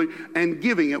regularly and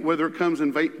giving it, whether it comes in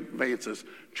advances,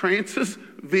 trances,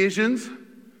 visions,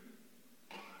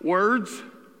 words.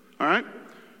 All right?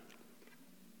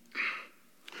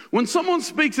 When someone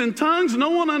speaks in tongues, no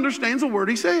one understands a word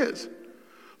he says,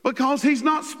 because he's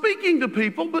not speaking to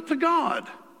people but to God.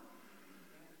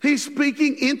 He's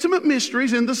speaking intimate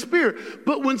mysteries in the Spirit.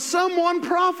 But when someone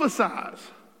prophesies,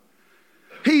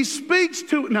 he speaks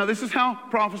to, now this is how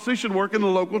prophecy should work in the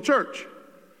local church.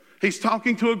 He's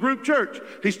talking to a group church.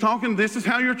 He's talking, this is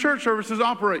how your church services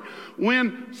operate.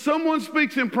 When someone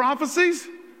speaks in prophecies,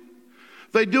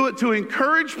 they do it to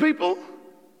encourage people,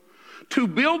 to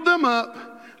build them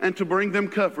up, and to bring them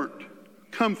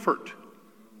comfort.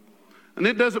 And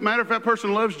it doesn't matter if that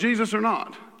person loves Jesus or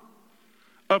not.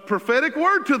 A prophetic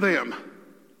word to them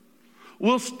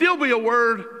will still be a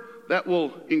word that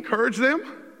will encourage them,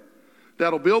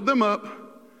 that'll build them up,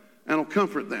 and will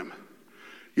comfort them.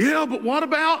 Yeah, but what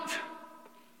about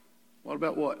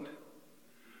what?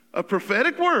 A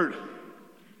prophetic word.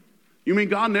 You mean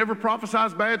God never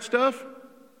prophesies bad stuff?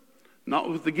 Not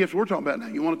with the gifts we're talking about now.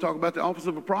 You want to talk about the office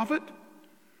of a prophet?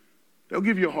 They'll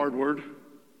give you a hard word.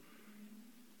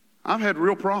 I've had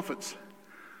real prophets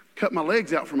cut my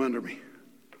legs out from under me.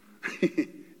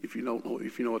 if you know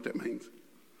what that means.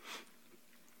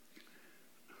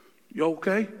 You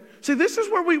okay? See, this is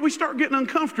where we start getting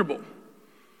uncomfortable.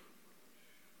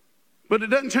 But it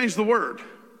doesn't change the word.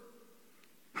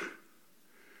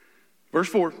 Verse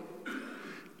 4.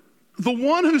 The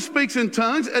one who speaks in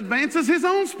tongues advances his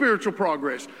own spiritual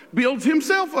progress, builds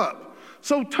himself up.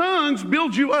 So tongues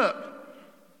build you up.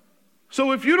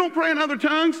 So if you don't pray in other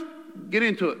tongues, get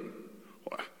into it.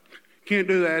 Can't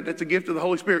do that. That's a gift of the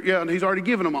Holy Spirit. Yeah, and he's already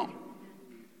given them all.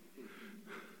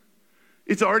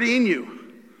 It's already in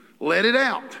you. Let it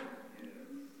out.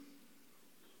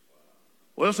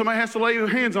 Well, somebody has to lay their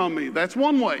hands on me. That's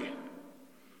one way.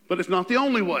 But it's not the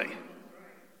only way.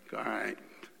 All right.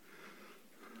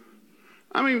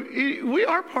 I mean, we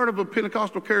are part of a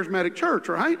Pentecostal charismatic church,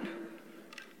 right?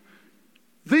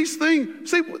 These things,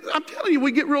 see, I'm telling you,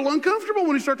 we get real uncomfortable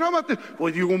when we start talking about this.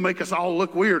 Well, you're going to make us all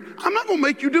look weird. I'm not going to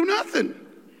make you do nothing.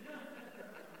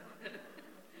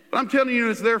 But I'm telling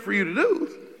you, it's there for you to do.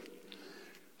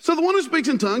 So the one who speaks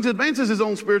in tongues advances his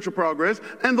own spiritual progress,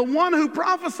 and the one who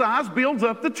prophesies builds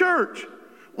up the church.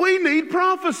 We need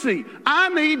prophecy. I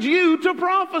need you to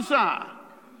prophesy.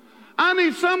 I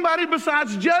need somebody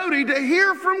besides Jody to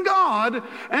hear from God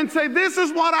and say, this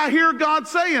is what I hear God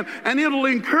saying. And it'll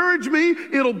encourage me,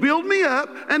 it'll build me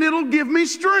up, and it'll give me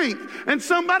strength. And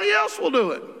somebody else will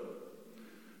do it.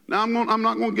 Now, I'm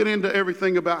not going to get into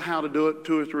everything about how to do it,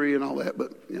 2 or 3 and all that,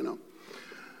 but, you know.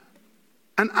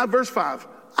 And verse 5.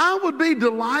 I would be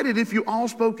delighted if you all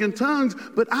spoke in tongues,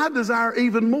 but I desire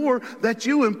even more that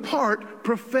you impart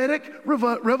prophetic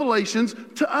revelations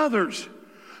to others.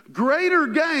 Greater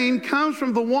gain comes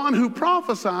from the one who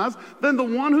prophesies than the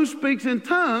one who speaks in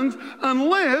tongues,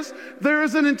 unless there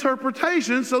is an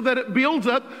interpretation so that it builds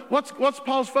up. What's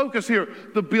Paul's focus here?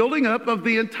 The building up of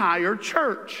the entire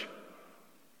church.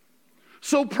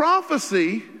 So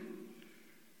prophecy,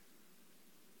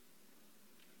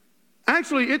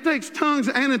 actually, it takes tongues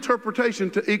and interpretation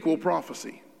to equal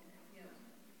prophecy.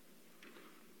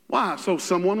 Why? So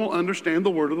someone will understand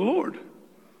the word of the Lord.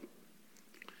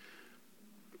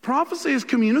 Prophecy is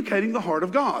communicating the heart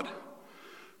of God.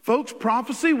 Folks,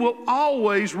 prophecy will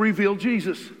always reveal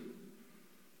Jesus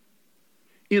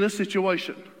in a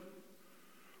situation.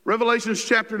 Revelation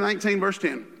chapter 19, verse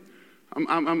 10.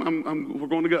 We're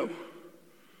going to go.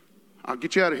 I'll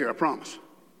get you out of here, I promise.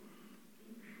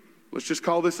 Let's just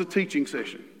call this a teaching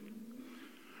session.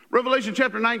 Revelation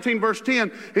chapter 19, verse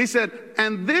 10, he said,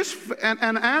 at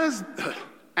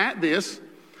this,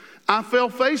 I fell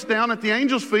face down at the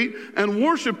angel's feet and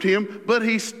worshiped him, but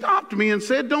he stopped me and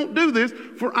said, don't do this,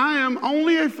 for I am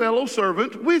only a fellow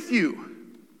servant with you.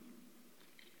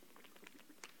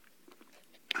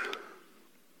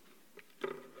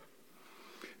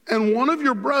 And one of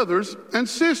your brothers and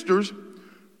sisters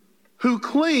who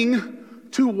cling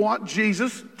to what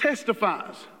Jesus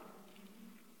testifies.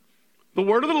 The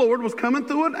word of the Lord was coming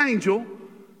through an angel.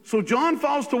 So John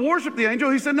falls to worship the angel.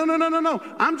 He said, no.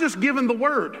 I'm just giving the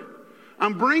word.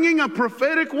 I'm bringing a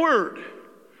prophetic word.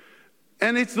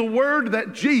 And it's the word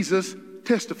that Jesus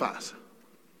testifies.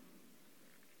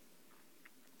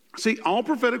 See, all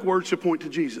prophetic words should point to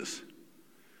Jesus.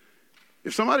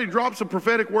 If somebody drops a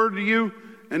prophetic word to you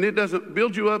and it doesn't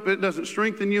build you up, it doesn't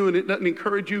strengthen you, and it doesn't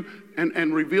encourage you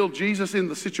and reveal Jesus in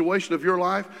the situation of your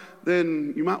life,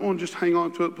 then you might want to just hang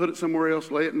on to it, put it somewhere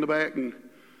else, lay it in the back, and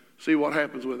see what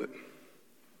happens with it.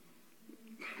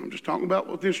 I'm just talking about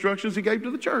what the instructions he gave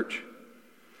to the church.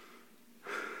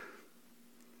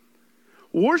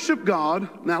 Worship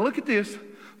God. Now look at this.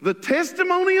 The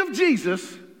testimony of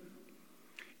Jesus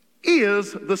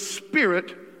is the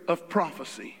spirit of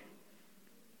prophecy.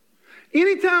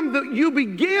 Anytime that you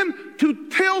begin to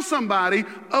tell somebody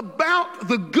about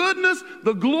the goodness,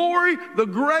 the glory, the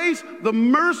grace, the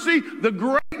mercy, the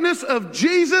greatness of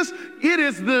Jesus, it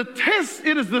is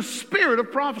the spirit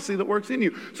of prophecy that works in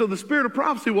you. So the spirit of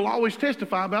prophecy will always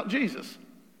testify about Jesus.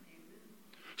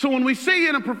 So when we see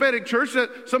in a prophetic church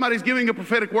that somebody's giving a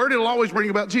prophetic word, it'll always bring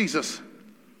about Jesus.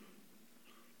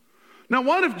 Now,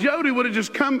 what if Jody would have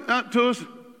just come up to us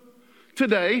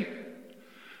today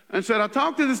and said, I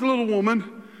talked to this little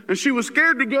woman, and she was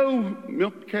scared to go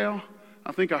milk the cow.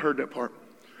 I think I heard that part.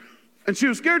 And she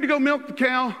was scared to go milk the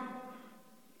cow,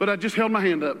 but I just held my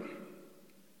hand up.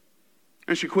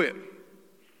 And she quit.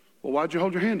 Well, why'd you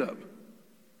hold your hand up?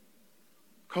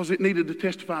 Because it needed to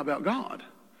testify about God.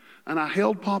 And I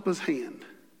held Papa's hand.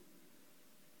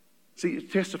 See,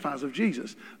 it testifies of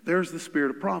Jesus. There's the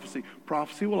spirit of prophecy.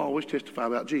 Prophecy will always testify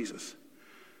about Jesus.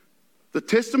 The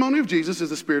testimony of Jesus is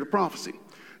the spirit of prophecy.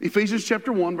 Ephesians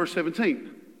chapter 1, verse 17.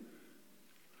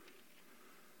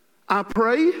 I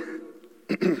pray,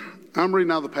 I'm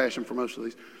reading out of the Passion for most of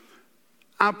these.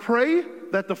 I pray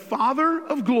that the Father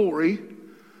of glory,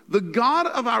 the God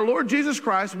of our Lord Jesus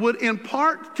Christ, would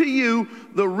impart to you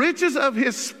the riches of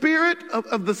his spirit,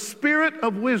 of the spirit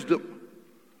of wisdom.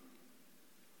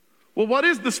 Well, what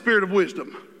is the spirit of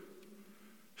wisdom?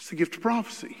 It's the gift of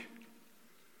prophecy.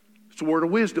 It's a word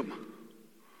of wisdom,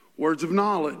 words of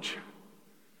knowledge.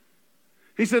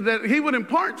 He said that he would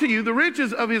impart to you the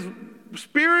riches of his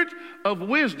spirit of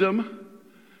wisdom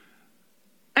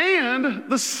and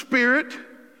the spirit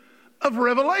of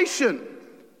revelation.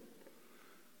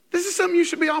 This is something you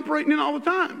should be operating in all the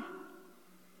time.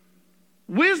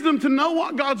 Wisdom to know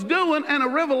what God's doing, and a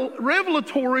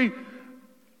revelatory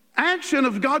action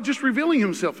of God just revealing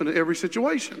himself in every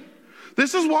situation.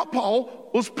 This is what Paul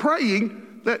was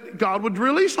praying that God would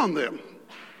release on them.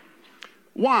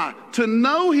 Why? To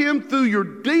know him through your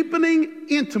deepening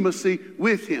intimacy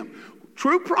with him.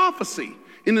 True prophecy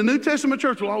in the New Testament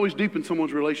church will always deepen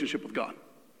someone's relationship with God.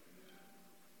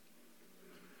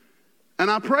 And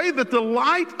I pray that the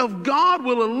light of God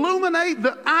will illuminate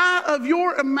the eye of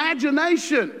your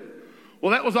imagination.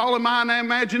 Well, that was all in my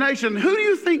imagination. Who do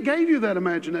you think gave you that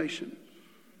imagination?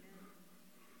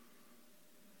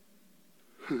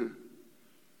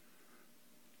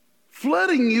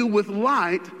 Flooding you with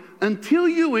light until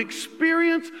you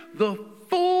experience the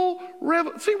full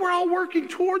revelation. See, we're all working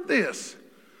toward this.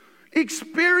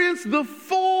 Experience the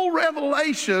full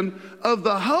revelation of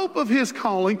the hope of his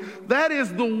calling. That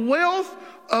is the wealth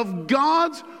of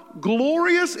God's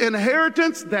glorious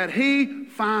inheritance that he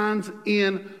finds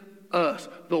in us.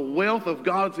 The wealth of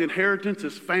God's inheritance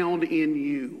is found in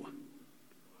you.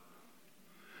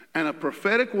 And a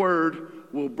prophetic word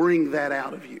will bring that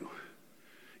out of you.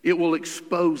 It will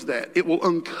expose that. It will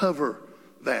uncover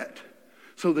that.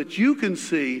 So that you can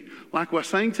see, like we're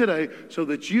saying today, so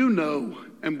that you know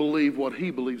and believe what he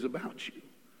believes about you.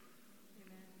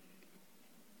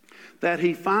 That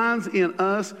he finds in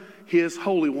us his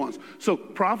holy ones. So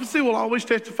prophecy will always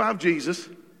testify of Jesus.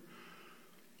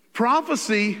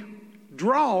 Prophecy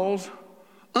draws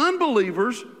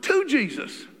unbelievers to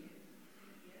Jesus.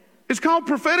 It's called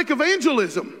prophetic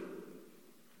evangelism.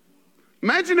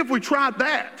 Imagine if we tried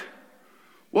that.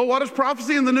 Well, what is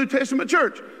prophecy in the New Testament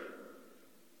church?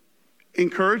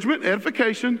 Encouragement,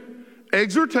 edification,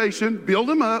 exhortation, build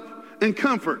them up, and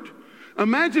comfort.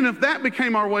 Imagine if that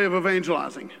became our way of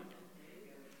evangelizing.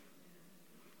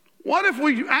 What if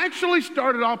we actually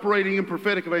started operating in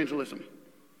prophetic evangelism?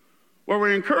 Where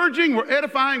we're encouraging, we're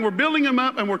edifying, we're building them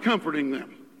up, and we're comforting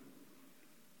them.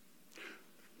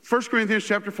 1 Corinthians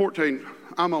chapter 14.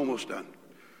 I'm almost done.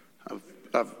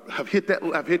 I've hit that.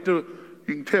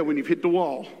 You can tell when you've hit the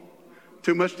wall.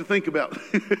 Too much to think about.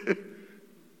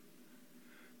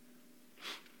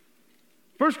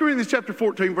 1 Corinthians chapter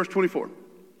 14, verse 24.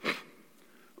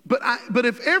 But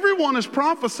if everyone is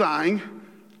prophesying,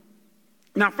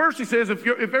 now first he says if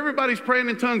everybody's praying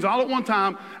in tongues all at one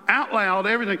time, out loud,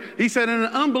 everything. He said, and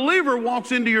an unbeliever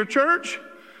walks into your church,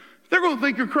 they're going to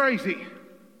think you're crazy.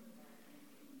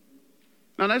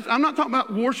 Now, I'm not talking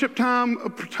about worship time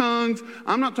tongues.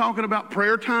 I'm not talking about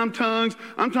prayer time tongues.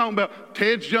 I'm talking about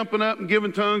Ted's jumping up and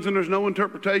giving tongues and there's no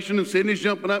interpretation, and Sydney's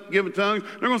jumping up and giving tongues.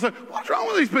 They're going to say, what's wrong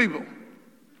with these people?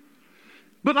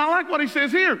 But I like what he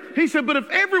says here. He said, but if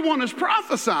everyone is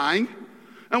prophesying,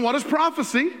 and what is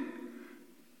prophecy?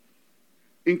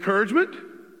 Encouragement,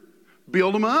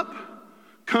 build them up,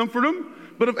 comfort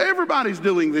them. But if everybody's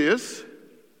doing this,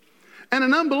 and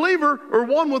an unbeliever or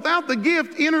one without the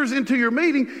gift enters into your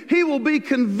meeting, he will be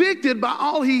convicted by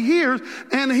all he hears,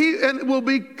 and will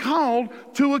be called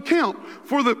to account.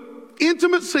 For the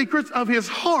intimate secrets of his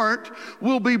heart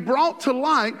will be brought to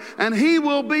light, and he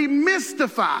will be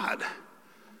mystified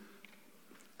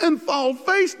and fall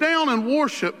face down and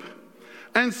worship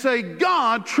and say,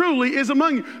 God truly is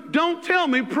among you. Don't tell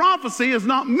me prophecy is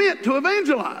not meant to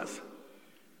evangelize.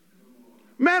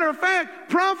 Matter of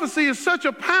fact, prophecy is such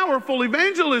a powerful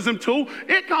evangelism tool,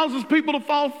 it causes people to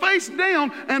fall face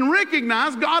down and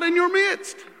recognize God in your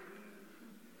midst.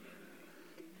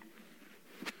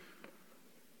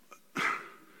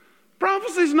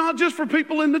 Prophecy is not just for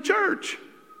people in the church.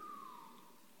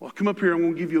 Well, come up here, I'm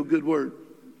going to give you a good word.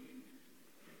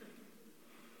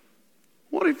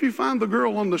 What if you find the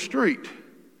girl on the street?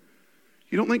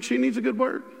 You don't think she needs a good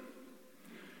word?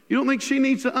 You don't think she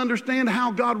needs to understand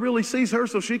how God really sees her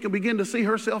so she can begin to see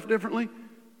herself differently?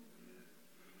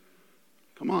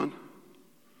 Come on.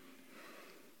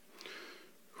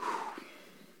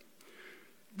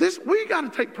 We got to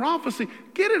take prophecy,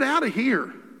 get it out of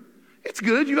here. It's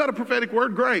good. You got a prophetic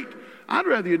word, great. I'd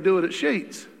rather you do it at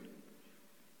Sheets.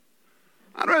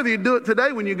 I'd rather you do it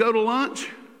today when you go to lunch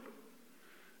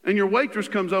and your waitress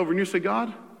comes over and you say,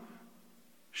 God,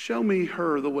 show me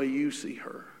her the way you see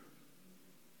her.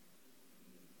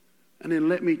 And then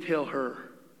let me tell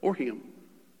her or him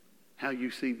how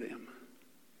you see them.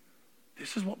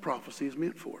 This is what prophecy is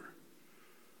meant for.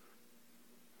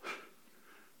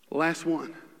 Last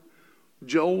one.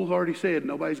 Joel's already said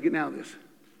nobody's getting out of this.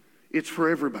 It's for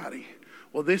everybody.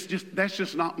 Well, that's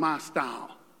just not my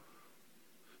style.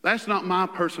 That's not my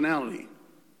personality.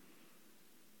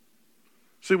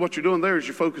 See, what you're doing there is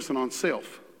you're focusing on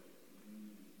self.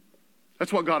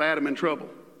 That's what got Adam in trouble.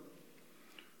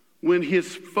 When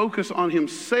his focus on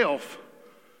himself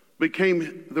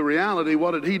became the reality,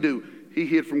 what did he do? He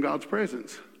hid from God's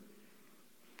presence.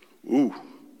 Ooh,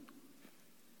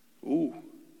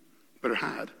 better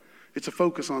hide. It's a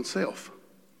focus on self.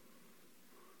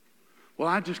 Well,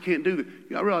 I just can't do that. You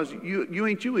gotta realize you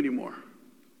ain't you anymore.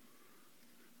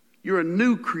 You're a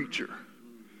new creature.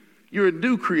 You're a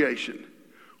new creation.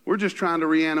 We're just trying to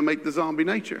reanimate the zombie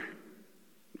nature.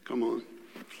 Come on.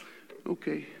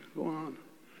 Okay, go on.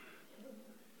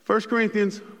 1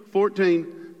 Corinthians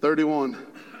 14:31.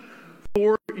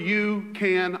 For you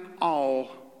can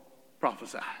all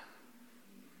prophesy.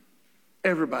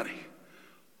 Everybody.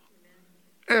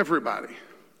 Everybody.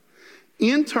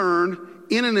 In turn,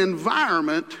 in an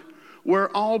environment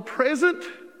where all present,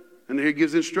 and here he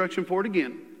gives instruction for it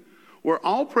again, where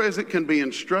all present can be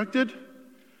instructed,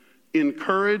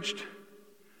 encouraged,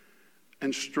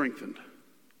 and strengthened.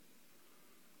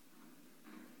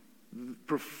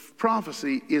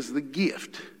 Prophecy is the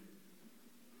gift.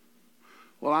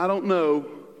 Well, I don't know.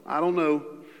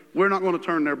 We're not going to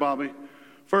turn there, Bobby.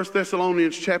 1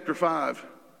 Thessalonians chapter 5.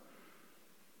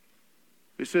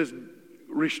 It says,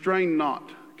 restrain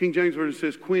not. King James Version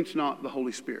says, quench not the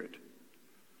Holy Spirit.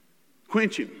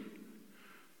 Quench him.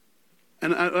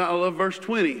 And I love verse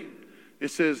 20. It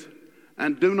says,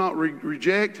 and do not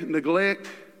reject, neglect,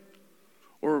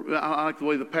 or I like the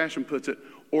way the Passion puts it,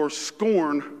 or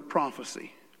scorn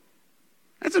prophecy.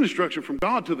 That's an instruction from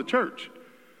God to the church.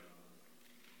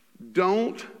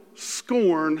 Don't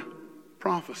scorn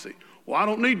prophecy. Well, I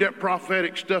don't need that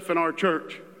prophetic stuff in our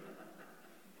church.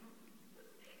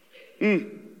 He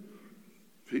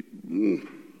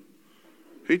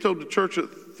told the church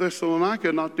at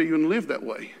Thessalonica not to even live that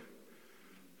way.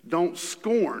 Don't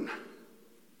scorn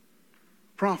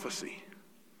prophecy.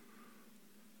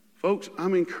 Folks,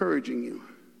 I'm encouraging you.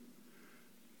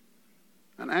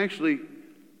 And actually,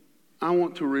 I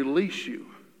want to release you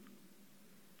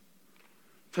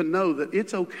to know that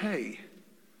it's okay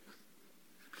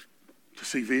to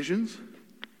see visions.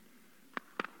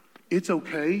 It's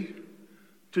okay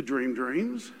to dream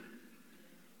dreams.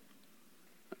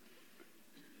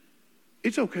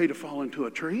 It's okay to fall into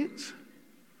a trance.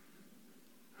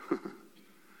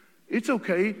 It's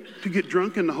okay to get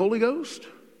drunk in the Holy Ghost.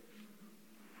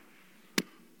 What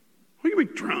do you mean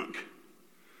drunk?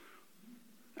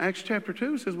 Acts chapter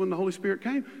 2 says when the Holy Spirit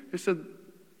came, it said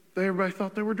everybody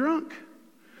thought they were drunk.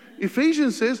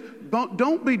 Ephesians says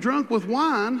don't be drunk with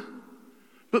wine,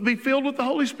 but be filled with the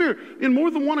Holy Spirit. In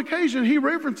more than one occasion, he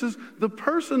references the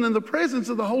person and the presence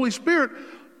of the Holy Spirit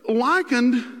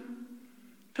likened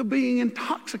to being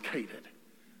intoxicated.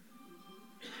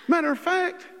 Matter of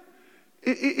fact,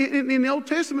 in the Old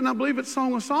Testament, I believe it's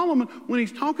Song of Solomon, when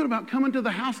he's talking about coming to the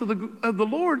house of the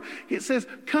Lord, it says,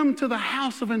 come to the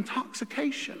house of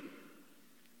intoxication.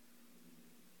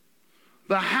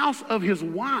 The house of his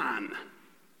wine.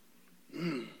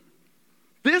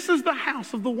 This is the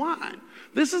house of the wine.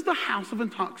 This is the house of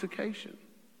intoxication.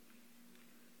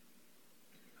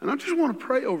 And I just want to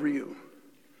pray over you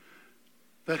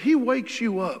that he wakes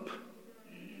you up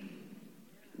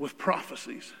with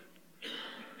prophecies.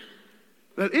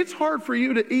 That it's hard for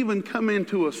you to even come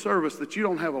into a service that you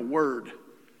don't have a word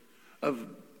of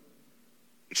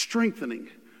strengthening,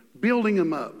 building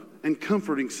them up, and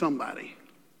comforting somebody.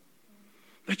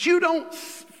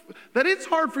 That it's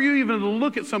hard for you even to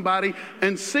look at somebody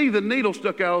and see the needle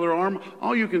stuck out of their arm.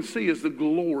 All you can see is the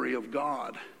glory of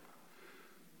God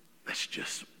that's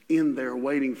just in there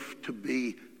waiting to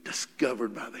be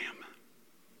discovered by them.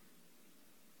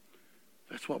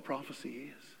 That's what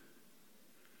prophecy is.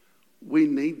 We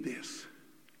need this.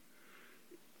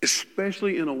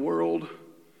 especially in a world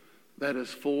that is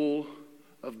full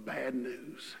of bad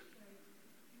news.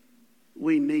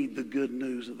 We need the good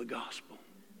news of the gospel.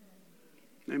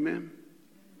 Amen.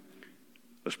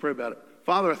 Let's pray about it.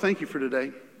 Father, I thank you for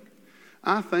today.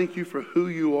 I thank you for who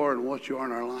you are and what you are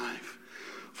in our life.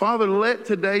 Father, let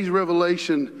today's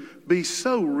revelation be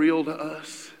so real to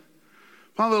us.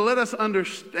 Father, let us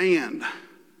understand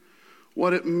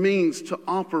what it means to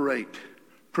operate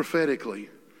prophetically.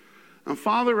 And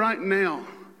Father, right now,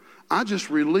 I just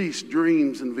release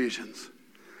dreams and visions.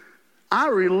 I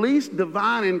release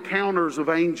divine encounters of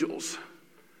angels.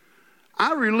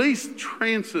 I release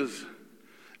trances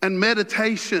and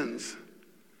meditations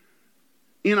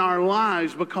in our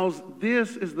lives because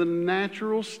this is the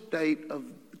natural state of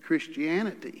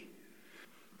Christianity.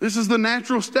 This is the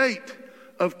natural state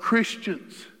of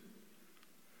Christians.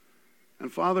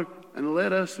 And Father, and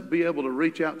let us be able to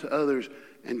reach out to others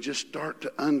and just start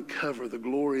to uncover the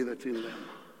glory that's in them.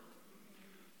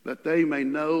 That they may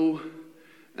know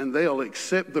and they'll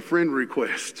accept the friend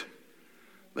request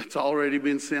that's already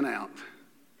been sent out.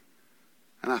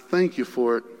 And I thank you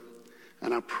for it,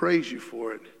 and I praise you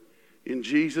for it. In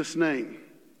Jesus' name.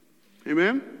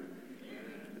 Amen?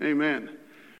 Amen.